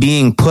up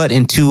being put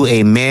into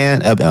a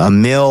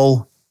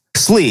male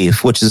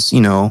sleeve, which is,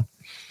 you know,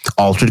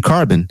 altered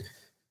carbon,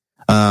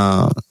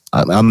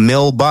 a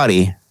male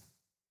body,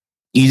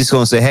 you just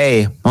gonna say,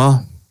 "Hey,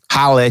 well,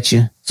 holla at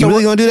you." You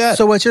really gonna do that?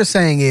 So what you're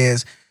saying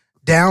is,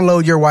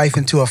 download your wife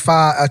into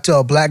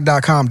a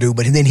black.com dude,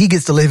 but then he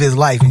gets to live his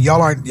life, and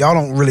y'all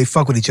don't really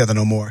fuck with each other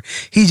no more.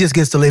 He just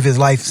gets to live his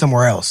life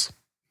somewhere else.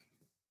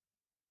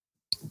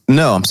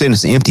 No, I'm saying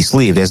it's an empty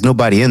sleeve. There's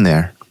nobody in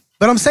there.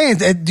 But I'm saying,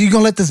 you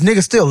gonna let this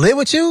nigga still live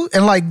with you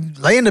and like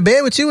lay in the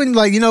bed with you and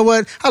like, you know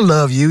what? I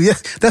love you.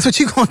 Yes, that's what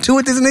you gonna do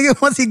with this nigga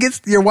once he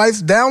gets your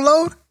wife's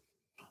download?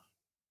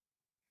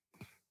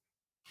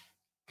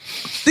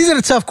 These are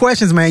the tough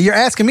questions, man. You're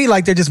asking me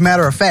like they're just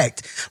matter of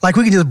fact. Like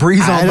we can just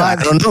breeze on by. I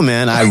don't know,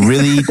 man. I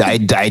really, I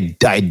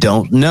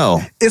don't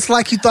know. It's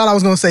like you thought I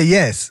was gonna say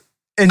yes.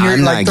 And you're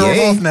I'm like not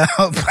throwing gay.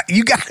 off now.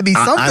 You got to be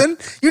something.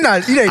 You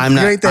ain't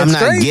that I'm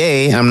straight. not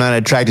gay. I'm not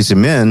attracted to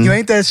men. You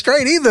ain't that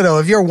straight either, though.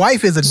 If your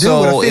wife is a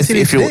dude with a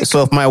 15-inch dick.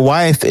 So if my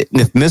wife,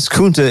 if Miss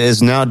Kunta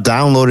is now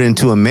downloaded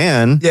into a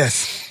man,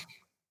 yes,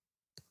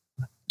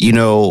 you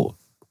know,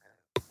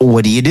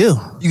 what do?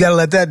 You got to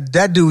let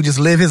that dude just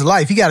live his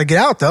life. He got to get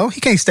out, though.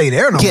 He can't stay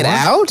there no more. Get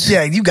out?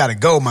 Yeah, you got to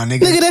go, my nigga.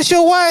 Nigga, that's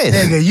your wife.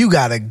 Nigga, you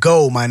got to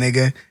go, my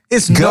nigga. It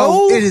is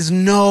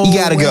no You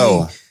gotta way.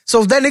 go.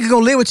 So if that nigga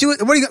gonna live with you,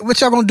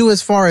 what y'all gonna do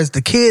as far as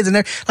the kids and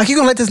everything? Like you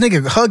gonna let this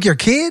nigga hug your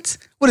kids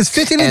with his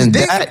 15-inch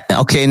dick?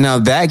 Okay, now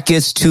that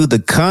gets to the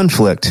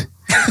conflict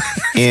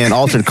in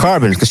Altered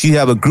Carbon, because you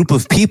have a group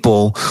of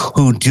people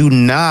who do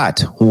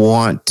not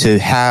want to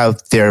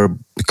have their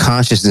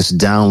consciousness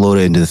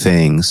downloaded into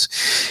things,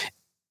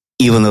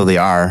 even though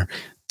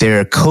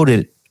they're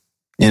coded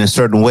in a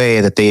certain way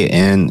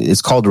and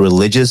it's called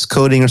religious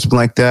coding or something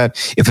like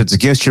that. If it's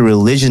against your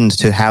religion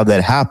to have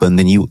that happen,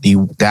 then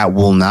that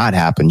will not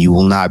happen. You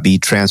will not be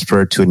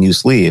transferred to a new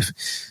sleeve.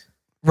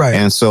 Right.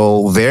 And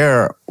so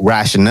their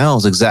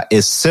rationale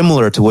is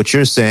similar to what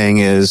you're saying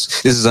is,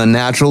 this is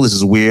unnatural. This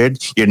is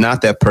weird. You're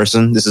not that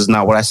person. This is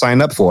not what I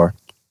signed up for.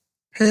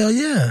 Hell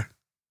yeah.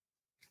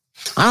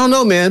 I don't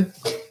know, man.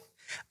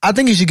 I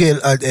think you should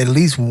get at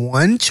least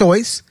one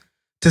choice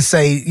to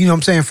say, you know what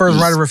I'm saying, first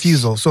right of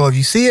refusal. So if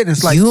you see it, and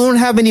it's like, you don't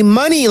have any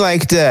money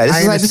like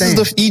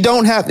that. You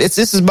don't have. This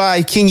is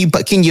by. Can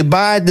you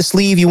buy the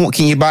sleeve you want?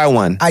 Can you buy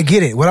one? I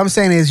get it. What I'm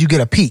saying is, you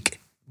get a peek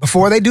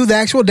before they do the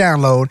actual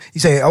download. You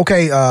say,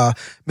 okay,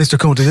 Mr.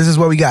 Kunta, this is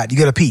what we got. You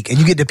get a peek, and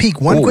you get to peek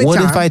quick time. What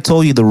if I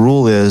told you the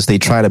rule is they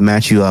try to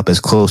match you up as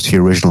close to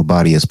your original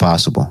body as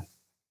possible?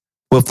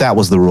 What if that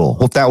was the rule?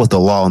 What if that was the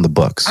law in the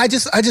books? I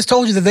just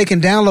told you that they can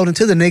download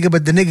into the nigga,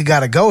 but the nigga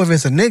gotta go if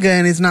it's a nigga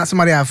and it's not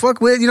somebody I fuck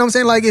with. You know what I'm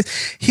saying? Like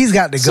he's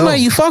got to go.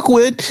 Somebody you fuck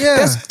with.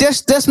 Yeah.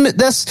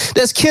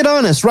 That's Kid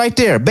Honest right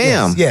there.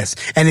 Bam. Yes.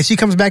 And if she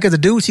comes back as a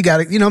dude, she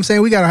gotta, you know what I'm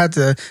saying? We gotta have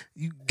to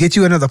get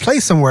you another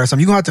place somewhere or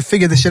something. You're gonna have to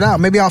figure this shit out.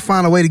 Maybe I'll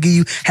find a way to give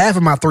you half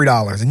of my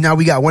 $3 and now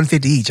we got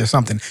 $150 each or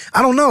something.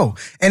 I don't know.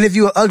 And if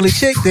you're an ugly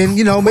chick, then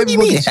you know, maybe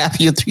what do you mean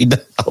half your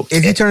 $3? Okay.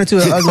 If you turn into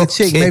an ugly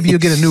chick, maybe you'll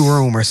get a new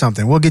room or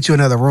something. We'll get you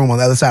another room on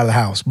the other side of the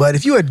house. But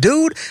if you're a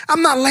dude,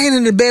 I'm not laying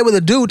in the bed with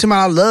a dude to my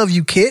I love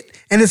you, kid.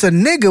 And it's a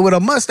nigga with a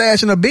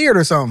mustache and a beard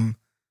or something.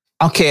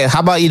 Okay, how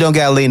about you don't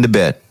gotta lay in the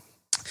bed?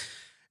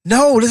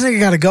 No, this nigga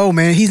gotta go,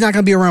 man. He's not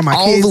gonna be around my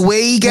kids. All the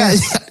way you got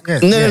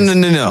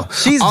No.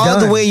 She's all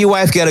done. The way your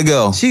wife gotta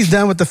go. She's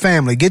done with the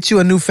family. Get you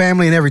a new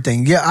family and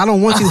everything. Yeah, I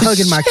don't want you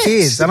hugging my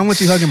kids. I don't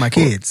want you hugging my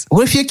kids.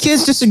 What if your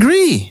kids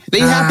disagree? They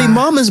happy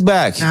mama's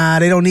back. Nah,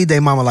 they don't need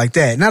their mama like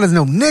that. Not as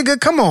no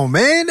nigga. Come on,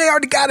 man. They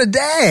already got a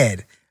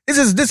dad. This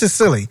is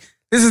silly.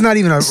 This is not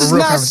even a real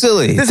conversation.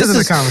 Silly. This isn't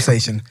a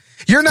conversation.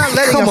 You're not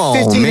letting a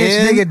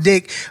 15-inch nigga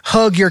dick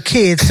hug your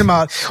kids.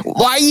 Why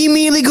are you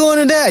immediately going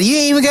to that? You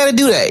ain't even got to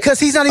do that. Because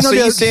he's not even going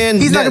to be able to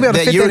fit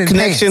that in your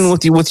connection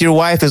with your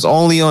wife is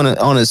only on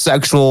a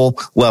sexual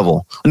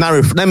level. Let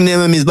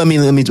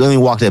me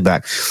walk that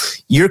back.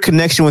 Your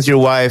connection with your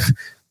wife,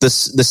 the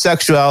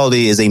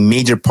sexuality is a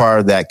major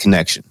part of that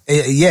connection.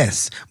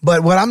 Yes,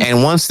 but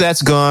and once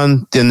that's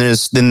gone, then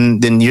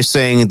you're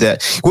saying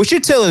that what you're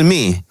telling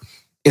me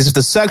is if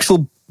the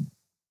sexual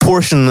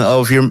portion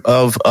of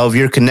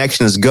your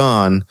connection is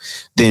gone,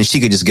 then she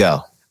could just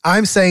go.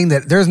 I'm saying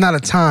that there's not a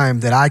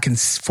time that I can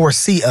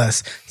foresee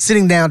us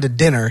sitting down to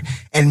dinner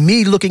and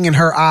me looking in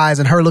her eyes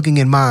and her looking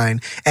in mine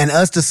and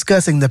us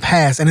discussing the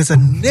past and it's a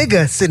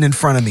nigga sitting in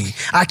front of me.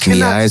 I cannot.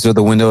 The eyes are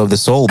the window of the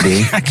soul,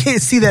 B. I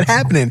can't see that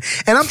happening.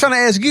 And I'm trying to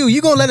ask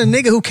you gonna let a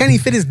nigga who can't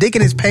even fit his dick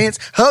in his pants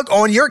hug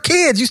on your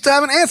kids? You still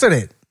haven't answered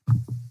it.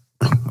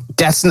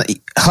 That's not,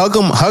 hug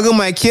them,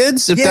 my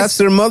kids. If that's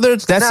their mother,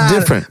 that's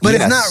different. But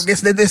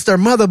it's their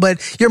mother.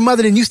 But your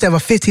mother didn't used to have a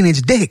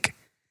 15-inch dick.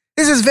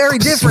 This is very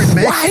different,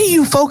 man. Why are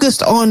you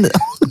focused on?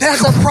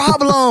 That's a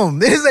problem.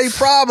 This is a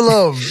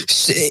problem.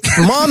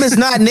 Mom is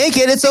not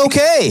naked. It's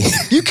okay.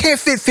 You can't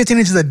fit 15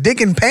 inches of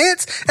dick in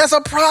pants. That's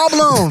a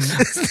problem.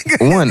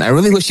 One, I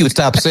really wish you would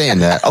stop saying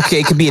that. Okay,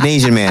 it could be an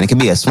Asian man. It could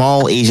be a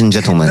small Asian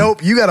gentleman.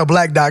 Nope, you got a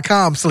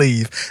black.com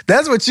sleeve.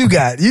 That's what you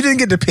got. You didn't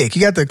get to pick.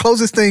 You got the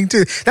closest thing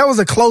to. That was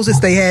the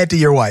closest they had to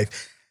your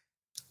wife.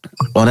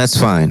 Well, that's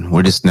fine.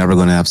 We're just never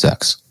going to have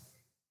sex.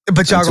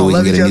 But y'all gonna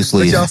love each other.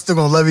 But y'all still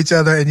gonna love each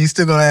other, and you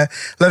still gonna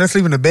let her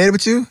sleep in the bed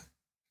with you.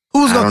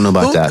 I don't know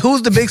about that.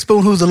 Who's the big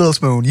spoon? Who's the little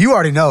spoon? You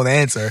already know the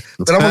answer,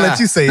 but I'm gonna let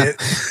you say it.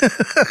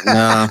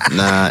 Nah.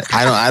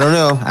 I don't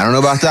know. I don't know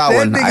about that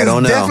one. I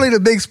don't know. Definitely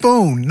the big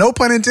spoon. No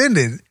pun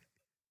intended.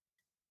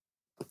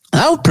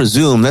 I would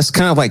presume that's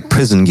kind of like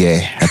prison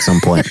gay at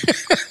some point.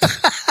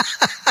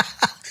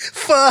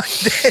 Fuck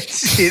that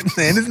shit,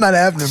 man. It's not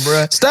happening,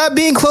 bro. Stop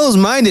being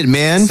closed-minded,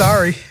 man.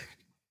 Sorry.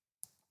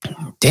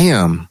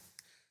 Damn.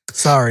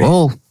 Sorry.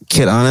 Well,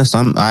 Kid Honest,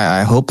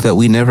 I hope that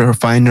we never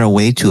find our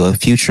way to a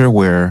future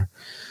where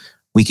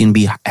we can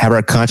have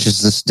our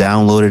consciousness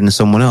downloaded into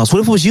someone else.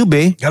 What if it was you,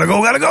 B? Gotta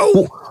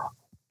go.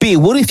 B,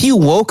 what if you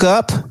woke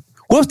up?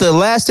 What if the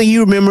last thing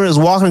you remember is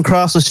walking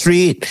across the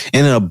street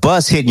and then a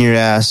bus hitting your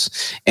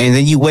ass, and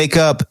then you wake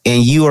up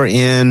and you are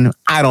in,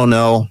 I don't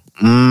know,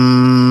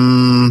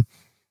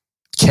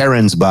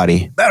 Karen's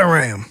body?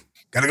 Batarang.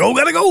 Gotta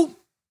go.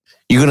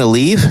 You gonna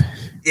leave?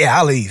 Yeah,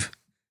 I'll leave.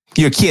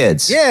 Your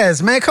kids?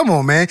 Yes, man. Come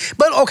on, man.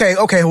 But okay.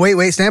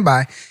 Wait. Stand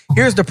by.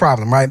 Here's the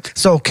problem, right?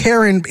 So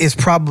Karen is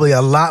probably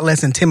a lot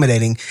less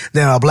intimidating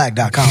than a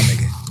black.com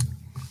nigga.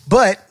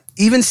 But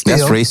even still,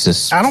 that's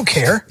racist. I don't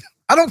care.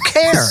 I don't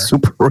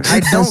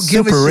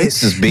give a shit.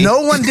 Racist, B.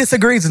 No one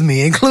disagrees with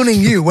me,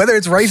 including you, whether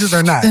it's racist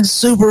or not. That's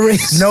super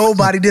racist.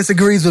 Nobody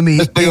disagrees with me,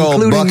 this big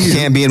old including buck you.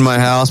 Can't be in my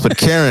house, but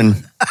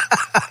Karen,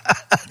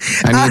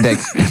 I need that.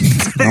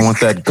 I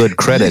want that good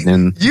credit.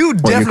 And you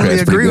definitely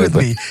agree with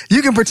me.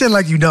 You can pretend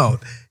like you don't.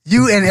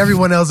 You and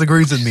everyone else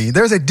agrees with me.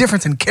 There's a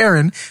difference in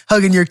Karen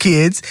hugging your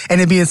kids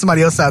and it being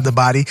somebody else outside the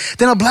body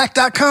than a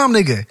black.com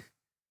nigga.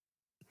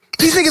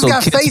 These niggas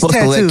got face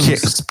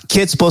tattoos.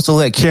 Kids supposed to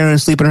let Karen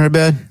sleep in her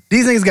bed?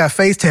 These niggas got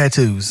face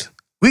tattoos.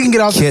 We can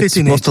get off the 15 inches. Kids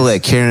supposed to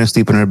let Karen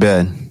sleep in her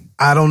bed?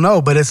 I don't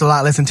know, but it's a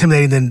lot less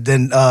intimidating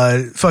than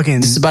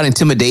fucking... This is about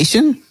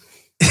intimidation?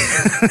 Yeah,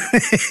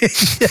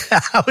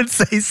 I would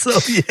say so,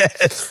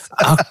 yes.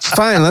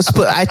 Fine, let's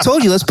put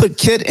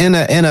Kit in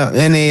a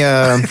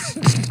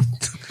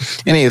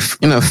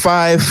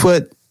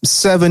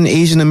 5'7"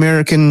 Asian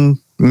American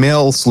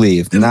male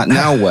sleeve.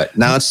 Now what?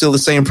 Now it's still the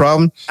same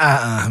problem?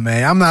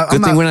 Man. I'm not.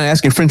 Good thing we're not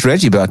asking French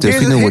Reggie about this.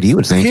 We know what he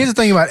would think. Here's the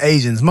thing about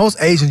Asians. Most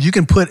Asians you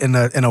can put in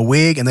a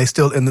wig and they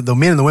still, and the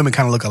men and the women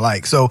kind of look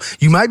alike. So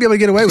you might be able to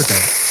get away with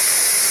that.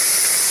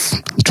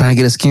 You trying to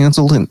get us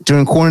canceled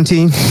during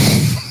quarantine?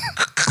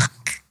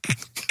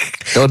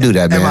 Don't do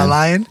that, man. Am I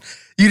lying?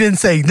 You didn't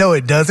say, no,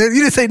 it doesn't.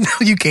 You didn't say, no,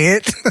 you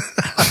can't.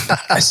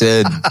 I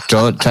said,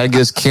 don't try to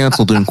get us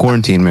canceled during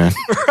quarantine, man.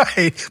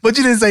 Right. But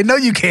you didn't say, no,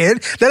 you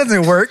can't. That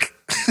doesn't work.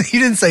 You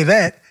didn't say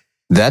that.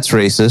 That's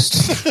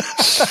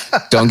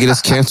racist. Don't get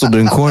us canceled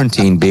during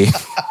quarantine, B.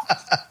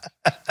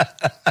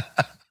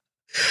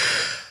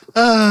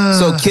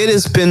 So Kid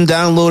has been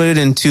downloaded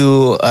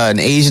into an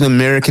Asian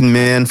American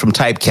man from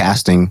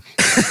typecasting.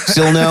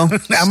 Still no?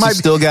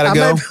 Still got to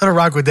go? I might be able to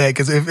rock with that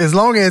because as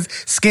long as a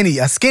skinny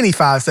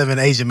 5'7"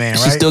 Asian man,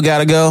 right? She still got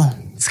to go?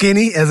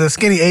 Skinny as a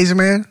skinny Asian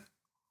man?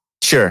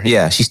 Sure,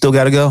 yeah. She still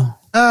got to go?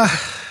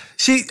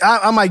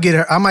 I might get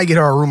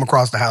her a room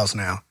across the house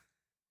now.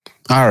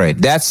 All right.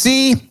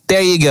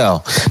 There you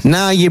go.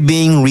 Now you're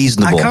being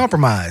reasonable. I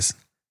compromise.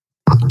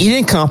 You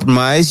didn't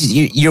compromise.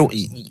 Don't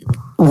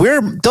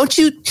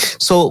you?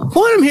 So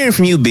what I'm hearing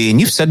from you, B,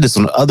 and you've said this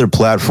on other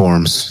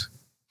platforms,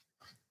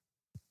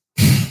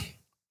 and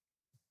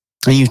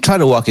you try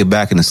to walk it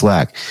back in the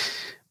slack,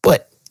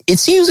 but it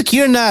seems like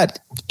you're not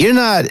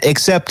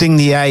accepting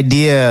the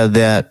idea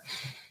that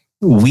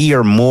we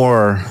are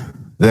more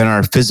than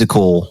our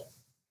physical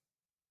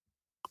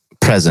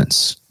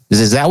presence.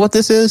 Is that what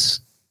this is?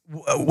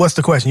 What's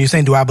the question? You're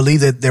saying, do I believe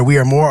that we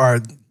are more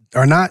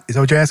or not? Is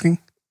that what you're asking?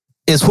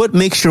 Is what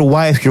makes your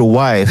wife your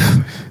wife?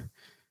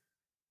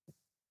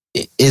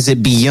 Is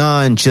it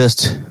beyond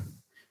just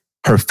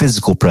her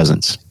physical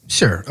presence?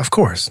 Sure, of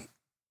course.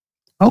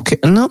 Okay,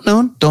 no,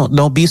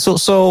 don't be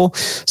so.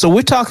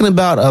 We're talking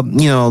about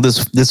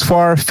this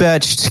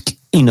far-fetched,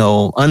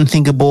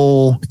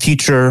 unthinkable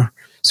future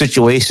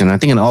situation. I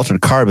think in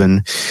Altered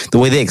Carbon, the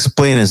way they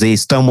explain it is they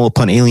stumble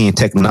upon alien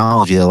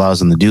technology that allows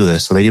them to do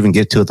this, so they even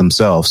get to it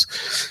themselves.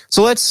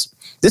 So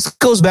this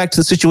goes back to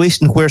the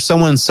situation where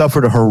someone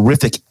suffered a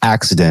horrific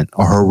accident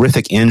or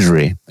horrific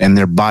injury, and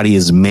their body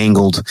is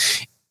mangled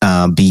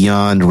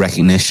beyond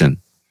recognition.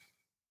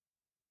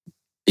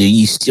 Are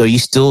you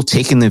still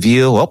taking the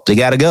view? Oh, they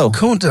got to go.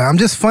 Kunta, I'm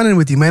just funning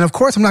with you, man. Of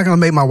course, I'm not going to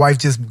make my wife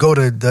just go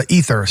to the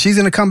ether. She's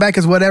going to come back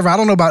as whatever. I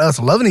don't know about us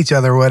loving each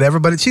other or whatever,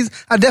 but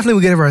I definitely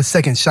would give her a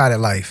second shot at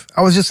life.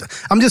 I'm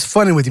just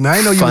funning with you, man. I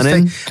didn't know you were. I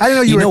didn't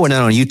know you were. We're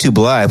not on YouTube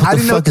Live. What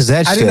the fuck is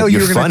that shit? I didn't know you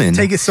were going to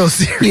take it so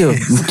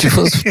serious.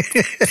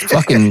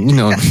 Fucking,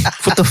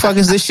 what the fuck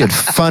is this shit?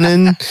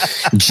 Funning,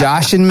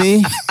 joshing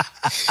me,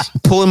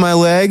 pulling my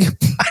leg.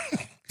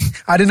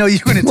 I didn't know you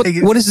were going to take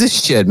it. What is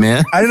this shit,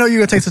 man? I didn't know you were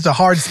going to take such a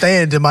hard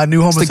stand in my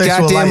new homosexual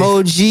life. It's the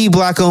goddamn OG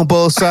Black on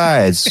Both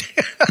Sides,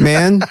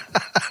 man.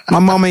 My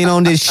mom ain't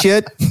on this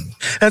shit.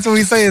 That's what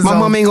we say. My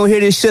mom ain't going to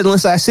hear this shit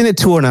unless I send it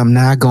to her, and I'm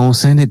not going to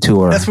send it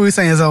to her. That's what we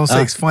say in Zone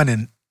 6,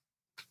 funning.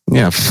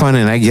 Yeah,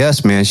 funning, I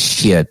guess, man.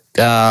 Shit.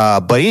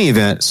 But in any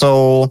event,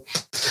 so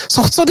it's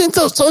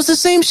the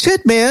same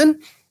shit, man.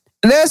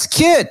 That's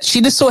Kit. She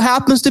just so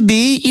happens to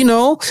be,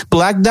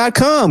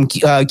 black.com,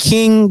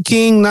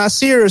 King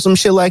Nasir or some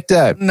shit like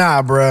that.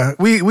 Nah, bruh.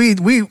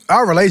 We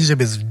our relationship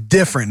is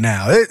different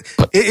now.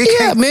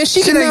 Yeah, man,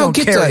 she can now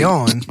get carry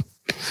on.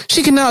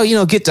 She can now,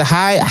 get to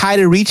high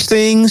to reach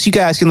things. You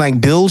guys can like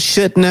build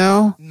shit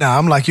now. Nah,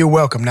 I'm like, you're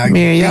welcome. Now,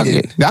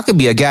 man, y'all could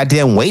be a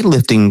goddamn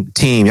weightlifting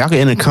team. Y'all could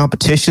enter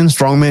competitions,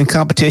 strongman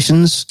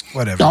competitions,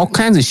 whatever, all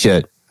kinds of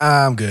shit.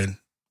 I'm good.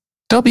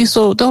 Don't be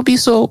so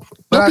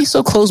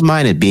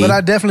close-minded, B. But I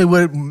definitely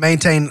would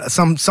maintain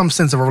some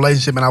sense of a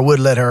relationship, and I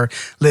would let her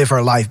live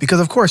her life because,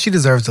 of course, she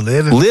deserves to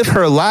live. Live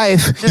her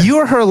life? Yeah.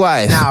 You're her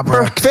life. Nah,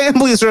 bro. Her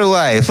family is her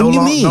life. What do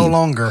you mean? No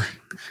longer.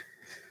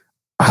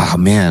 Oh,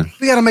 man.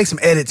 We got to make some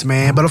edits,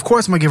 man. But, of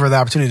course, I'm going to give her the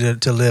opportunity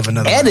to live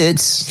another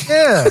edits? Life.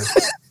 Yeah.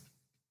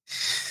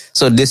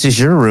 So this is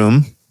your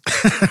room.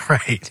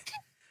 Right.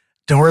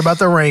 Don't worry about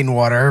the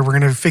rainwater. We're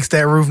going to fix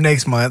that roof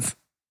next month.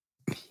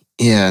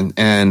 Yeah,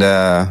 and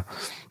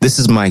this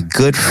is my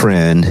good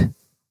friend,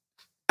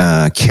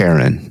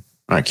 Karen.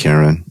 Not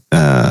Karen.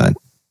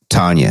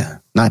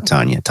 Tanya. Not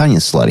Tanya.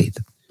 Tanya's slutty.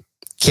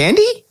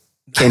 Candy?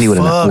 Candy with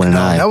an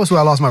eye. That was who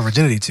I lost my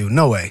virginity to.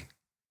 No way.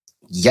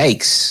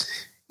 Yikes.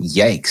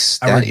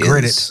 I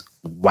regret it.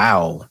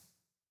 Wow.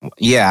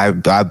 Yeah,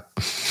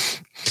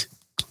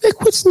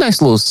 what's a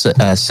nice little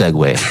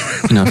segue?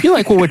 If you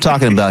like what we're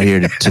talking about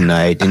here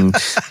tonight, and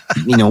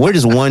we're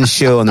just one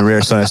show on the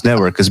Rare Science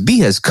Network because B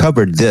has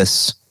covered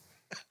this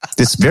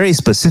very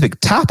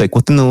specific topic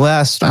within the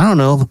last, I don't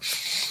know,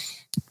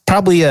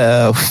 probably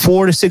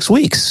 4 to 6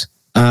 weeks.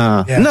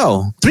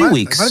 No, 3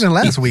 weeks. Might have been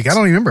last week. I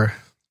don't remember.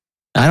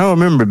 I don't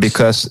remember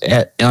because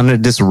under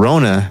this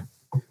Rona,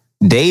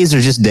 days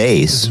are just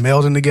days. Just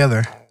melding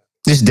together.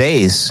 Just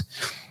days.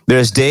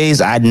 There's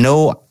days I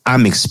know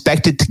I'm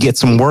expected to get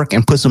some work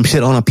and put some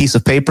shit on a piece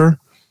of paper.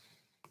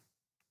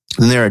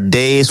 And there are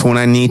days when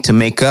I need to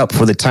make up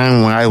for the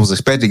time when I was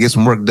expected to get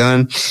some work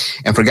done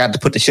and forgot to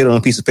put the shit on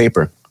a piece of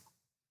paper.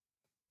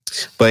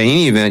 But in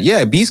any event,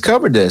 yeah, B's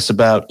covered this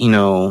about,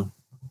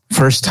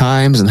 first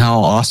times and how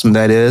awesome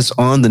that is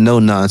on the No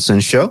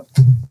Nonsense Show,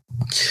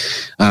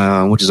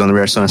 which is on the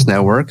Rare Science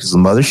Network. It's the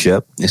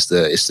mothership. It's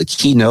the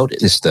keynote.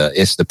 It's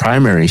the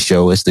primary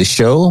show. It's the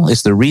show.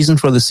 It's the reason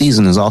for the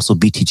season. Is also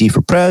BTG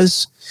for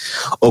Prez.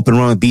 Open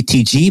Run with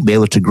BTG.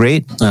 Baylor to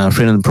Great.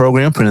 Friend of the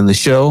program. Friend of the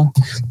show.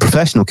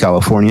 Professional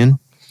Californian.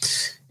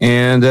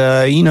 And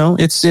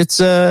it's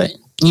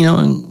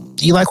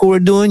you like what we're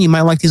doing. You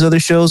might like these other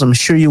shows. I'm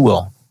sure you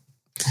will.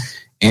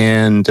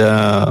 And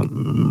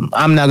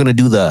I'm not going to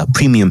do the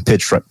premium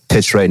pitch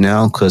right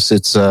now because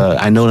it's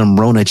I know them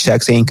Rona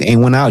checks ain't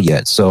went out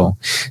yet. So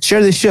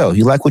share this show.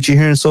 You like what you're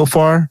hearing so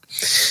far?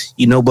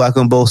 Black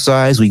on both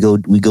sides. We go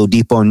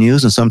deep on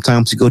news and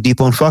sometimes we go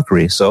deep on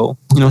fuckery. So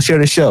share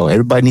the show.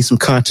 Everybody needs some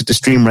content to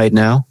stream right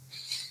now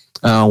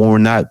when we're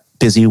not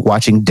busy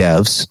watching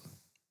devs.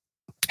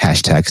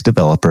 Hashtags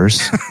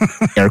developers,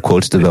 air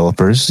quotes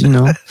developers.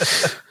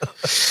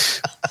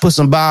 Put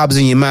some bobs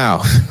in your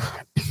mouth.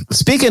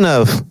 Speaking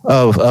of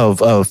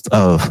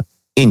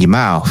in your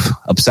mouth,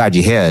 upside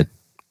your head,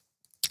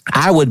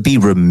 I would be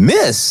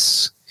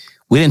remiss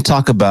we didn't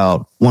talk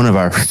about one of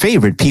our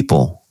favorite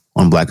people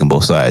on Black on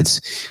Both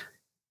Sides.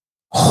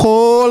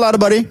 Whole lot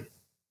of money.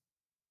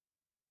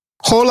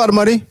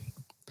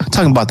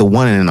 Talking about the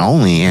one and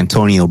only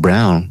Antonio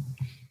Brown.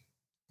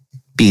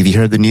 B, have you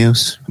heard the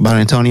news about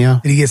Antonio?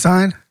 Did he get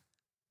signed?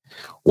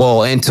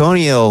 Well,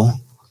 Antonio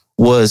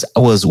was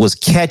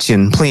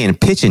playing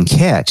pitch and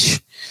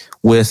catch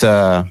with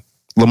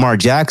Lamar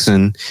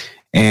Jackson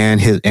and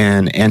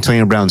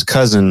Antonio Brown's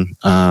cousin.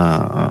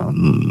 I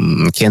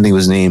can't think of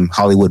his name.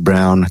 Hollywood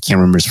Brown. I can't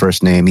remember his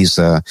first name. He's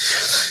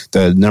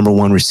the number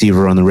one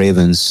receiver on the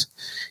Ravens,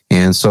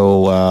 and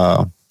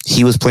so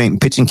he was playing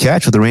pitch and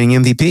catch with the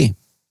reigning MVP.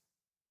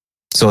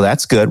 So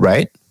that's good,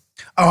 right?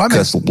 Oh,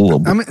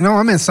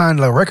 I meant signed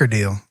a record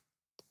deal.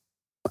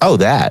 Oh,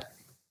 that.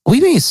 What do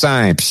you mean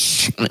signed?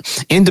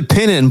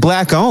 Independent and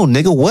black owned,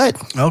 nigga. What?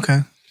 Okay.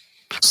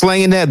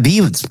 Slanging that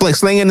beef,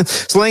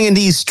 slanging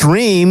these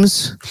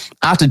streams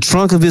out the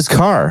trunk of his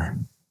car.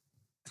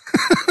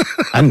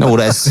 I know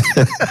that's.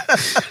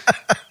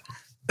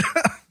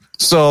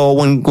 So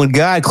when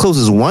God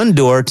closes one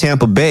door,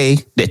 Tampa Bay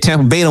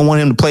don't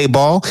want him to play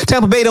ball.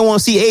 Tampa Bay don't want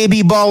to see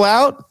AB ball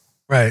out.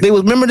 Right.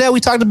 Remember that we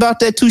talked about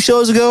that 2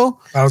 shows ago.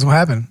 That was what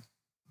happened.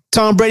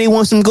 Tom Brady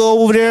wants him to go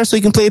over there so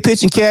he can play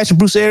pitch and catch, and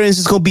Bruce Arians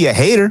is going to be a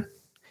hating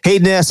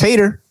ass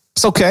hater.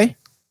 It's okay.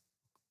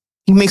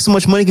 He makes so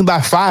much money, he can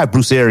buy 5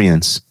 Bruce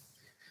Arians.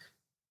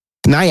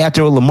 Now you're out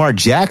there with Lamar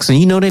Jackson.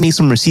 They need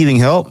some receiving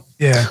help.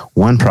 Yeah.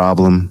 One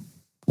problem.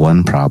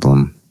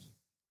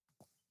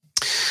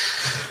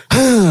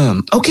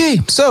 Okay,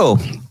 so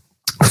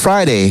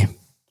Friday,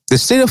 the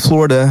state of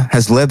Florida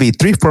has levied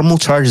 3 formal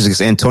charges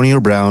against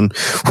Antonio Brown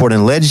for an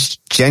alleged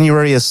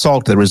January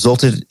assault that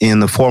resulted in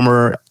the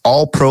former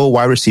All-Pro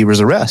wide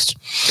receiver's arrest.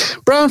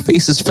 Brown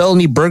faces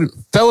felony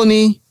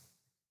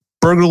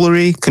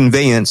burglary,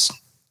 conveyance,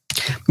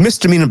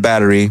 misdemeanor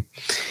battery,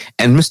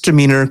 and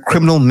misdemeanor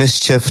criminal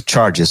mischief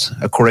charges,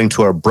 according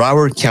to a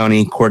Broward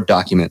County court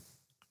document.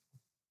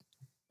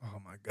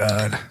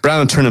 God.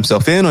 Brown turned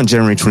himself in on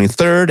January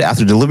 23rd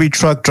after delivery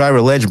truck driver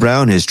alleged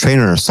Brown and his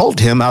trainer assaulted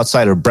him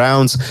outside of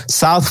Brown's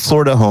South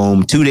Florida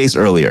home 2 days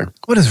earlier.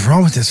 What is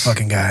wrong with this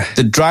fucking guy?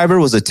 The driver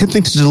was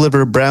attempting to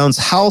deliver Brown's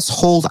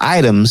household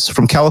items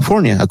from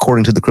California,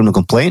 according to the criminal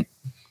complaint.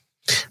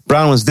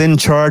 Brown was then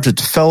charged with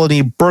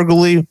felony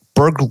burglary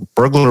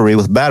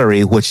with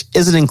battery, which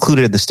isn't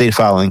included in the state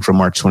filing from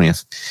March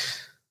 20th.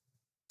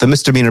 The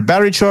misdemeanor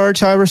battery charge,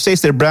 however,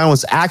 states that Brown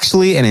was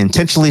actually and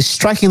intentionally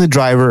striking the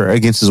driver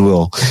against his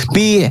will.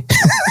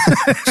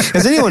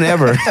 Has anyone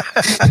ever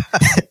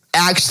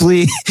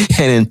actually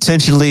and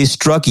intentionally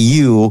struck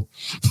you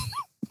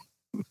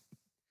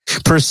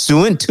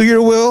pursuant to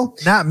your will?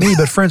 Not me,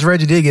 but French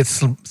Reggie did get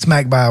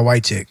smacked by a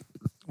white chick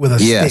with a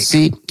stick. Yeah,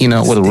 see,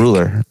 with a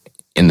ruler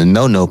in the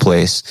no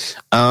place.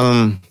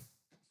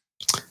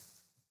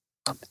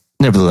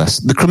 Nevertheless,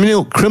 the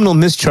criminal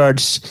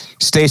mischarge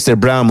states that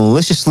Brown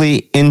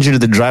maliciously injured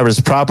the driver's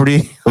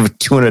property of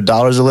 $200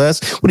 or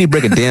less. Would he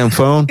break a damn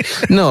phone?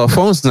 No, a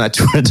phone's not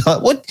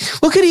 $200.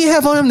 What could he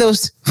have on him?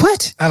 Those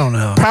what? I don't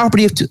know.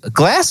 Property of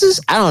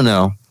glasses? I don't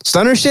know.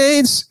 Stunner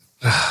shades?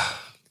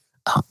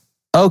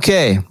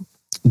 Okay,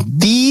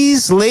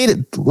 these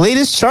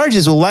latest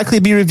charges will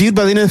likely be reviewed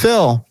by the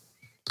NFL,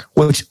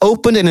 which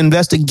opened an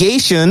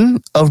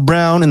investigation of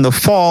Brown in the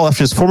fall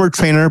after his former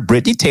trainer,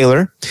 Brittany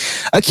Taylor,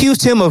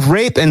 accused him of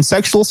rape and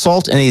sexual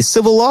assault in a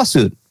civil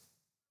lawsuit.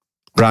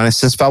 Brown has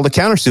since filed a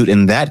countersuit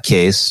in that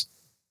case.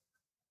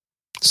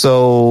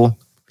 So,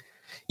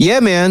 yeah,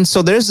 man.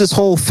 So there's this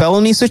whole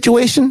felony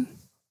situation.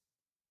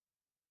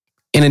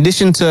 In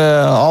addition to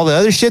all the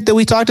other shit that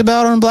we talked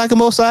about on Black and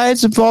Both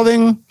Sides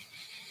involving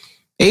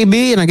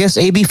AB, and I guess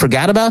AB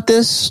forgot about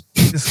this.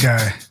 This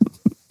guy.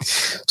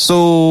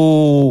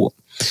 So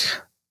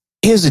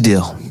here's the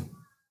deal.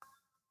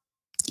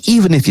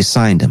 Even if you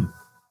signed him,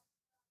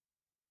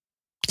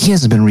 he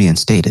hasn't been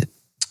reinstated.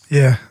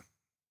 Yeah.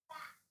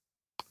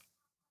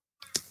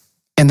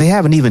 And they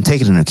haven't even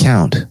taken into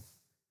account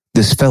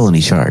this felony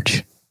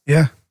charge.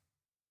 Yeah.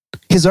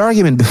 His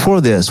argument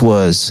before this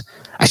was,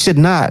 I should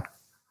not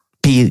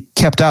be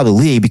kept out of the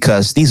league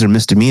because these are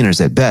misdemeanors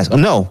at best.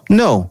 Oh,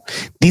 no.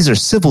 These are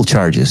civil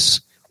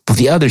charges for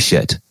the other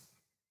shit.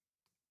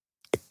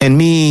 And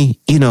me,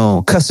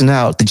 cussing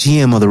out the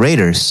GM of the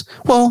Raiders,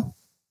 well,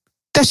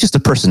 that's just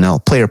a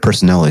player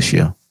personnel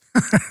issue.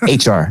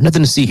 HR,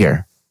 nothing to see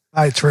here.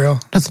 All right, Trail.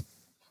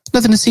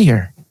 Nothing to see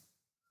here.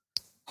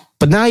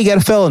 But now you got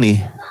a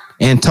felony,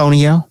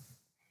 Antonio.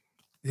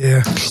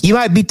 Yeah. You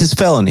might beat this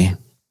felony,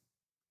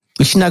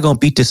 but you're not going to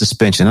beat the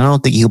suspension. I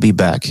don't think he'll be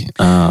back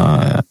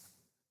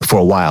for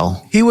a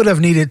while. He would have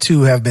needed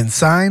to have been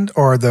signed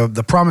or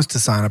the promise to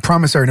sign, a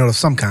promissory note of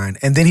some kind.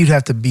 And then he'd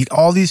have to beat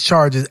all these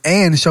charges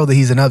and show that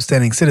he's an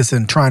upstanding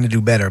citizen trying to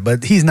do better.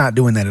 But he's not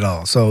doing that at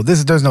all. So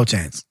there's no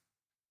chance.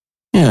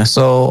 Yeah,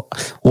 so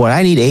what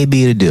I need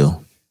AB to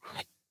do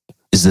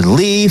is to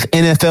leave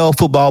NFL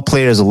football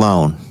players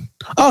alone.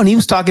 Oh, and he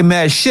was talking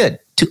mad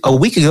shit a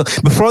week ago.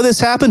 Before this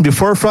happened,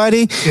 before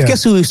Friday,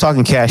 Guess who he was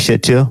talking cash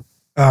shit to?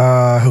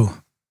 Who?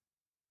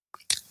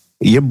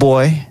 Your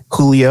boy,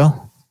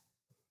 Julio.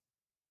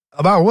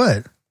 About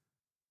what?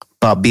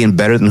 About being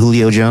better than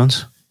Julio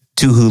Jones?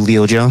 To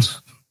Julio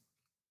Jones?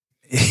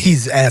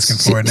 He's asking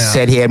for it now.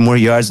 Said he had more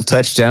yards and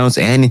touchdowns,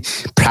 and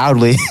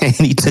proudly, and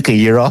he took a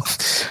year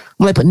off.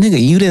 I'm like, but nigga,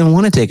 you didn't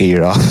want to take a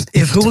year off.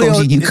 If Julio,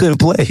 you couldn't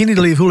play. He need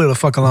to leave Julio the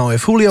fuck alone.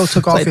 If Julio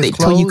took off his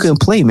clothes, you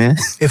couldn't play, man.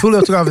 If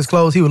Julio took off his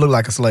clothes, he would look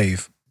like a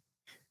slave.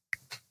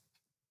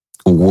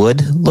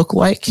 Would look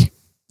like?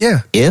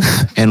 Yeah. If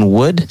and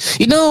would.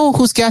 You know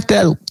who's got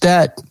that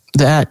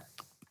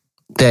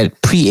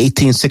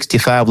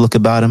pre-1865 look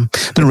about him?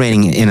 The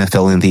reigning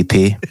NFL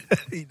MVP.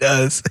 He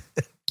does.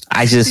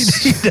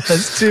 He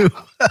does too.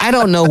 I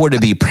don't know where to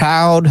be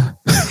proud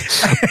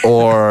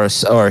or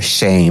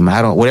shame.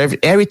 I don't. Whatever.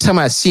 Every time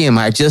I see him,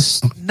 it's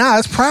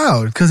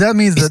proud because that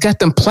means he's got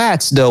them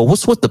plaits though.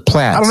 What's with the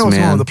plaits? I don't know what's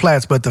man? wrong with the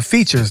plaits, but the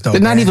features though.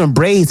 They're not even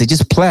braids. They're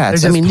just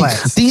plaits.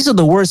 Plaits. These are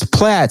the worst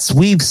plaits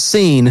we've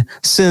seen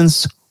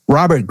since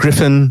Robert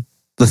Griffin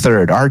III,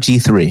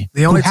 RG3.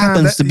 The only who time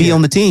happens to be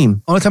on the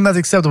team. Only time that's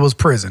acceptable is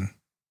prison.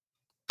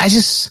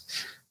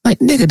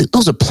 Nigga,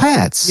 those are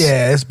plaits.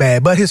 Yeah, it's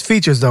bad. But his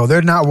features, though,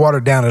 they're not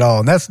watered down at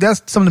all. And that's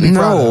something to be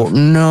proud of.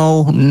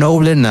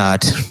 No, they're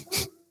not.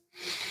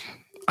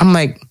 I'm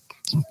like,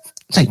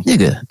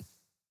 nigga,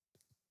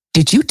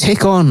 did you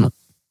take on...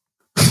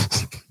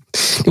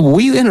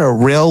 Were you in a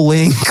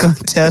railway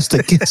contest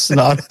against an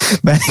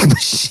automatic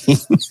machine?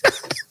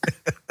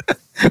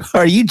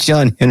 Are you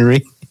John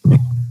Henry?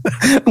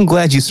 I'm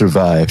glad you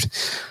survived.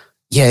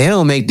 Yeah, they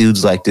don't make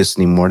dudes like this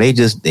anymore. They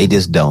just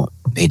don't.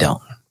 They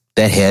don't.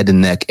 That head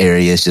and neck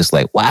area is just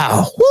like,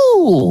 wow,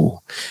 woo.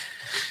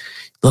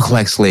 Look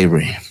like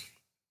slavery.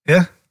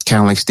 Yeah.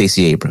 Kind of like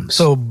Stacey Abrams.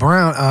 So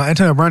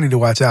Antonio Brown need to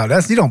watch out.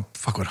 You don't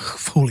fuck with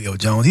Julio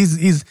Jones.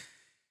 He's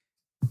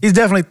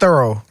definitely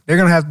thorough.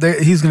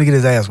 He's gonna get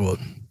his ass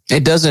whooped.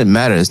 It doesn't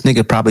matter. This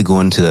nigga probably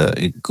going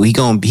to he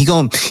gonna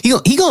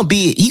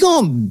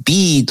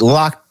be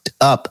locked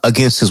up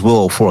against his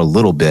will for a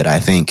little bit. I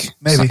think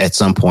maybe at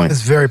some point.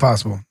 It's very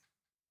possible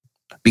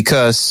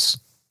because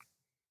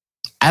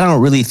I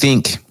don't really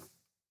think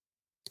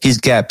he's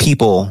got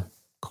people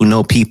who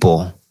know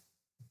people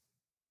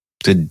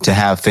to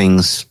have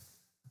things,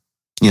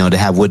 to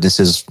have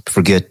witnesses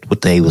forget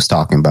what they was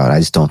talking about. I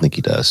just don't think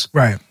he does.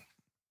 Right.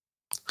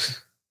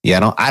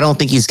 Yeah, I don't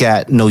think he's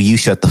got no you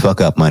shut the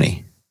fuck up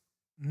money.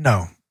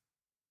 No.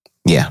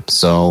 Yeah,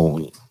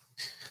 so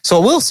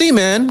we'll see,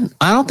 man.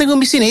 I don't think we'll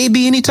be seeing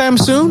AB anytime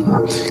soon.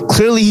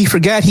 Clearly, he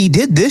forgot he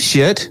did this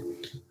shit.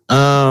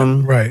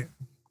 Right.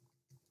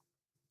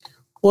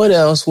 What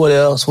else?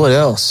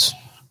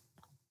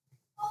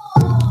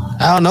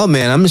 I don't know,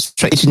 man. I'm just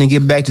trying to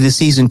get back to the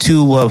season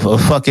 2 of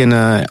fucking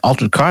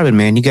Altered Carbon,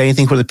 man. You got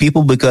anything for the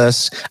people?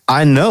 Because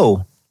I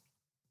know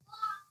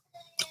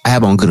I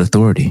have on good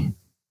authority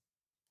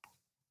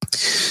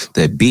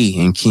that B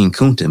and King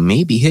Kunta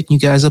may be hitting you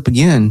guys up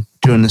again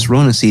during this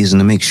Rona season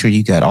to make sure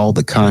you got all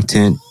the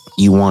content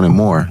you want and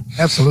more.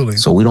 Absolutely.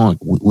 So we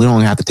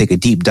don't have to take a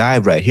deep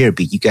dive right here.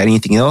 B, you got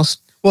anything else?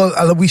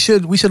 Well, we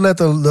should let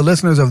the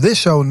listeners of this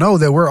show know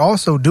that we're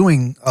also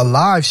doing a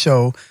live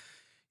show,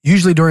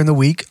 usually during the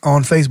week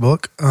on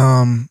Facebook.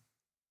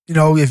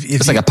 If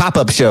it's like a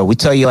pop-up show, we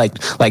tell you like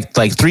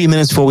 3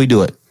 minutes before we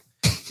do it.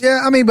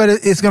 Yeah, I mean, but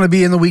it's going to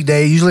be in the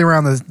weekday, usually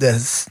around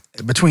the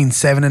between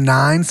 7 and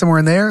 9, somewhere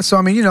in there. So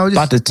I mean, just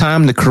about the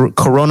time the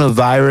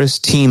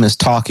coronavirus team is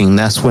talking,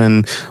 that's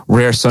when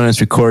Rare Sonus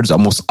records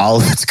almost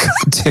all of its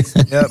content.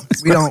 Yep,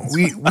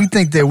 we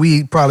think that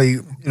we probably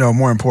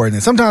more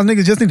important. Sometimes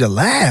niggas just need to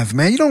laugh,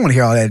 man. You don't want to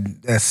hear all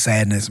that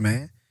sadness,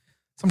 man.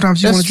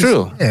 Sometimes you want to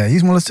true. Yeah, you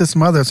just want to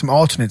listen some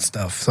alternate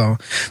stuff. So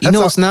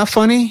what's not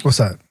funny? What's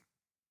that?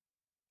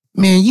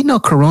 Man,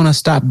 Corona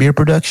stopped beer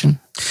production.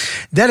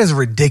 That is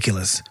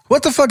ridiculous.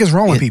 What the fuck is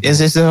wrong with people?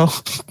 Is it so?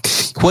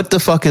 What the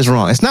fuck is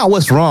wrong? It's not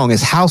what's wrong.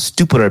 It's how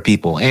stupid are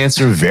people?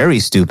 Answer very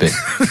stupid.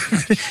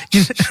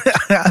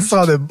 I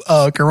saw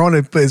that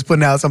Corona is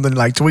putting out something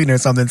like tweeting or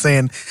something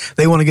saying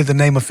they want to get the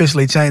name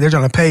officially changed. They're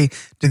trying to pay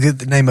to get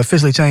the name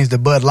officially changed to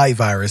Bud Light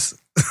virus.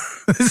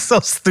 It's so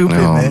stupid,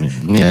 man.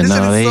 Yeah, it's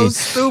so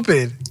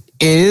stupid.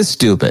 It is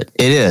stupid.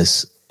 It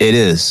is.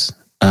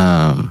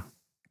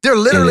 They're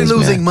literally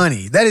losing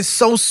money. That is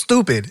so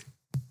stupid.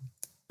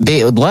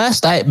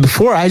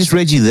 Before I just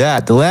read you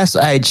that, the last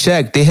I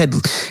checked,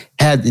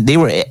 they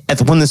were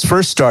at when this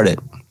first started,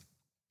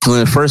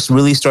 when it first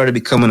really started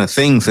becoming a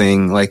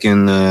thing, like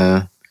in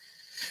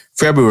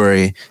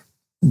February,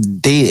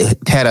 they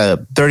had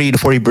a 30 to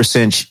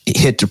 40%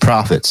 hit to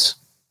profits.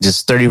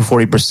 Just 30 to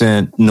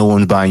 40%, no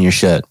one's buying your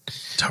shit.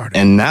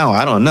 And now,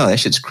 I don't know, that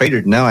shit's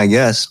cratered now, I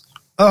guess.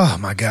 Oh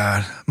my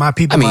God. My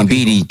people. I mean,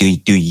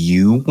 BD, do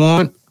you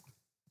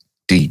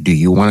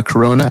want a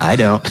Corona? I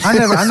don't.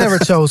 I never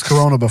chose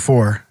Corona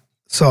before,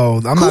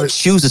 so I'm Who not.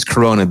 chooses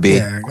Corona, B?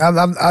 Yeah,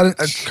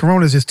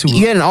 Corona is just too.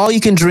 You get an all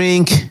you can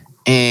drink,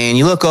 and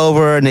you look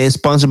over, and it's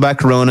sponsored by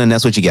Corona, and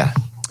that's what you got.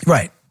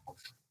 Right.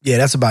 Yeah,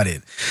 that's about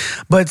it.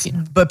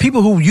 But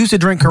people who used to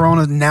drink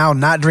Corona now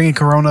not drinking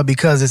Corona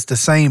because it's the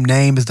same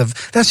name as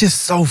that's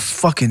just so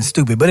fucking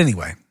stupid. But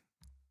anyway.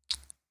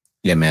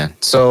 Yeah, man.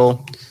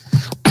 So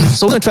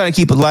we're gonna try to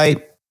keep it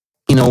light.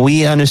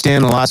 We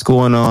understand a lot's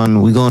going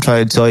on. We're going to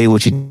try to tell you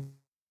what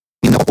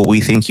what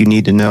we think you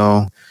need to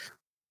know.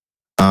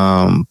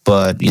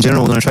 But in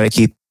general, we're going to try to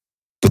keep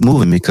it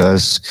moving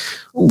because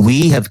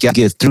we have got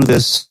to get through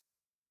this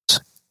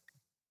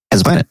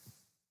as a planet.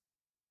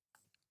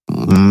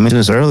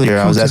 Minutes earlier,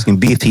 I was asking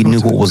B if he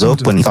knew what was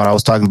open. He thought I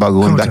was talking about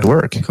going back to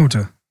work.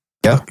 Kunta.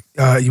 Yeah.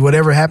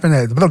 Whatever happened,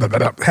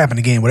 happened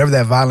again. Whatever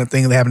that violent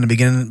thing that happened in the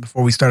beginning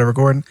before we started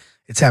recording,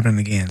 it's happening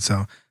again.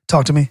 So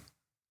talk to me.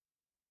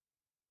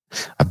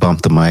 I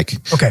bumped the mic.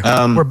 Okay,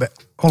 we're back.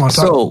 Hold on.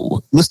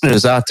 So,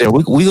 listeners out there,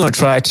 we're going to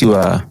try to keep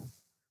it.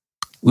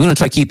 We're going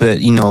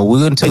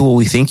to tell you what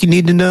we think you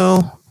need to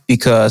know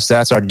because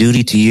that's our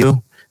duty to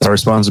you, it's our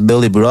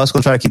responsibility. But we're also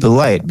going to try to keep it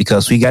light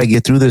because we got to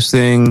get through this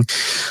thing.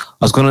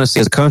 I was going to say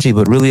as a country,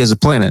 but really as a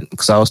planet,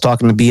 because I was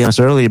talking to BS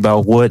earlier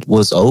about what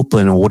was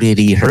open and what had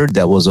he heard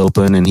that was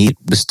open, and he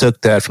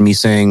mistook that for me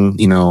saying,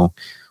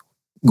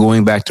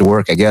 going back to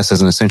work, I guess,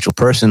 as an essential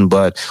person,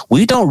 but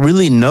we don't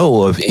really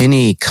know of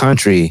any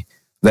country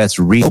that's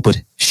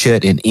reopened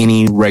shit in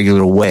any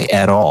regular way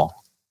at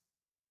all.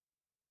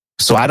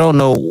 So I don't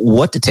know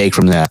what to take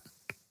from that.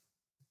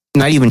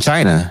 Not even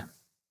China.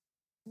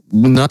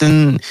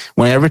 Nothing.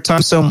 Whenever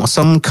time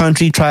some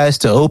country tries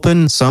to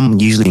open,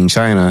 usually in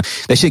China,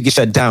 that shit gets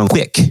shut down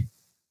quick.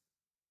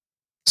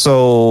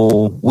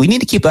 So we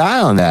need to keep an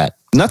eye on that.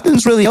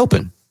 Nothing's really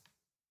open.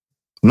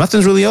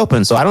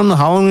 So I don't know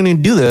how I'm going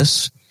to do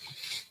this.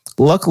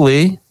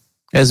 Luckily,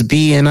 as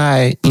B and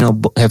I,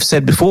 have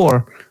said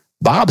before,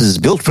 Bob's is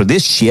built for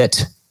this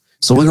shit.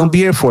 So we're going to be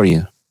here for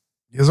you.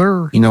 Yes,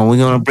 sir. We're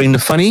going to bring the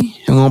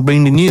funny. We're going to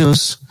bring the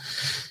news.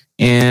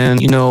 And,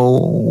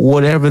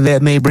 whatever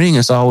that may bring,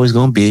 it's always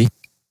going to be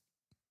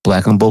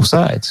black on both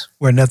sides.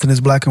 Where nothing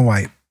is black and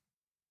white.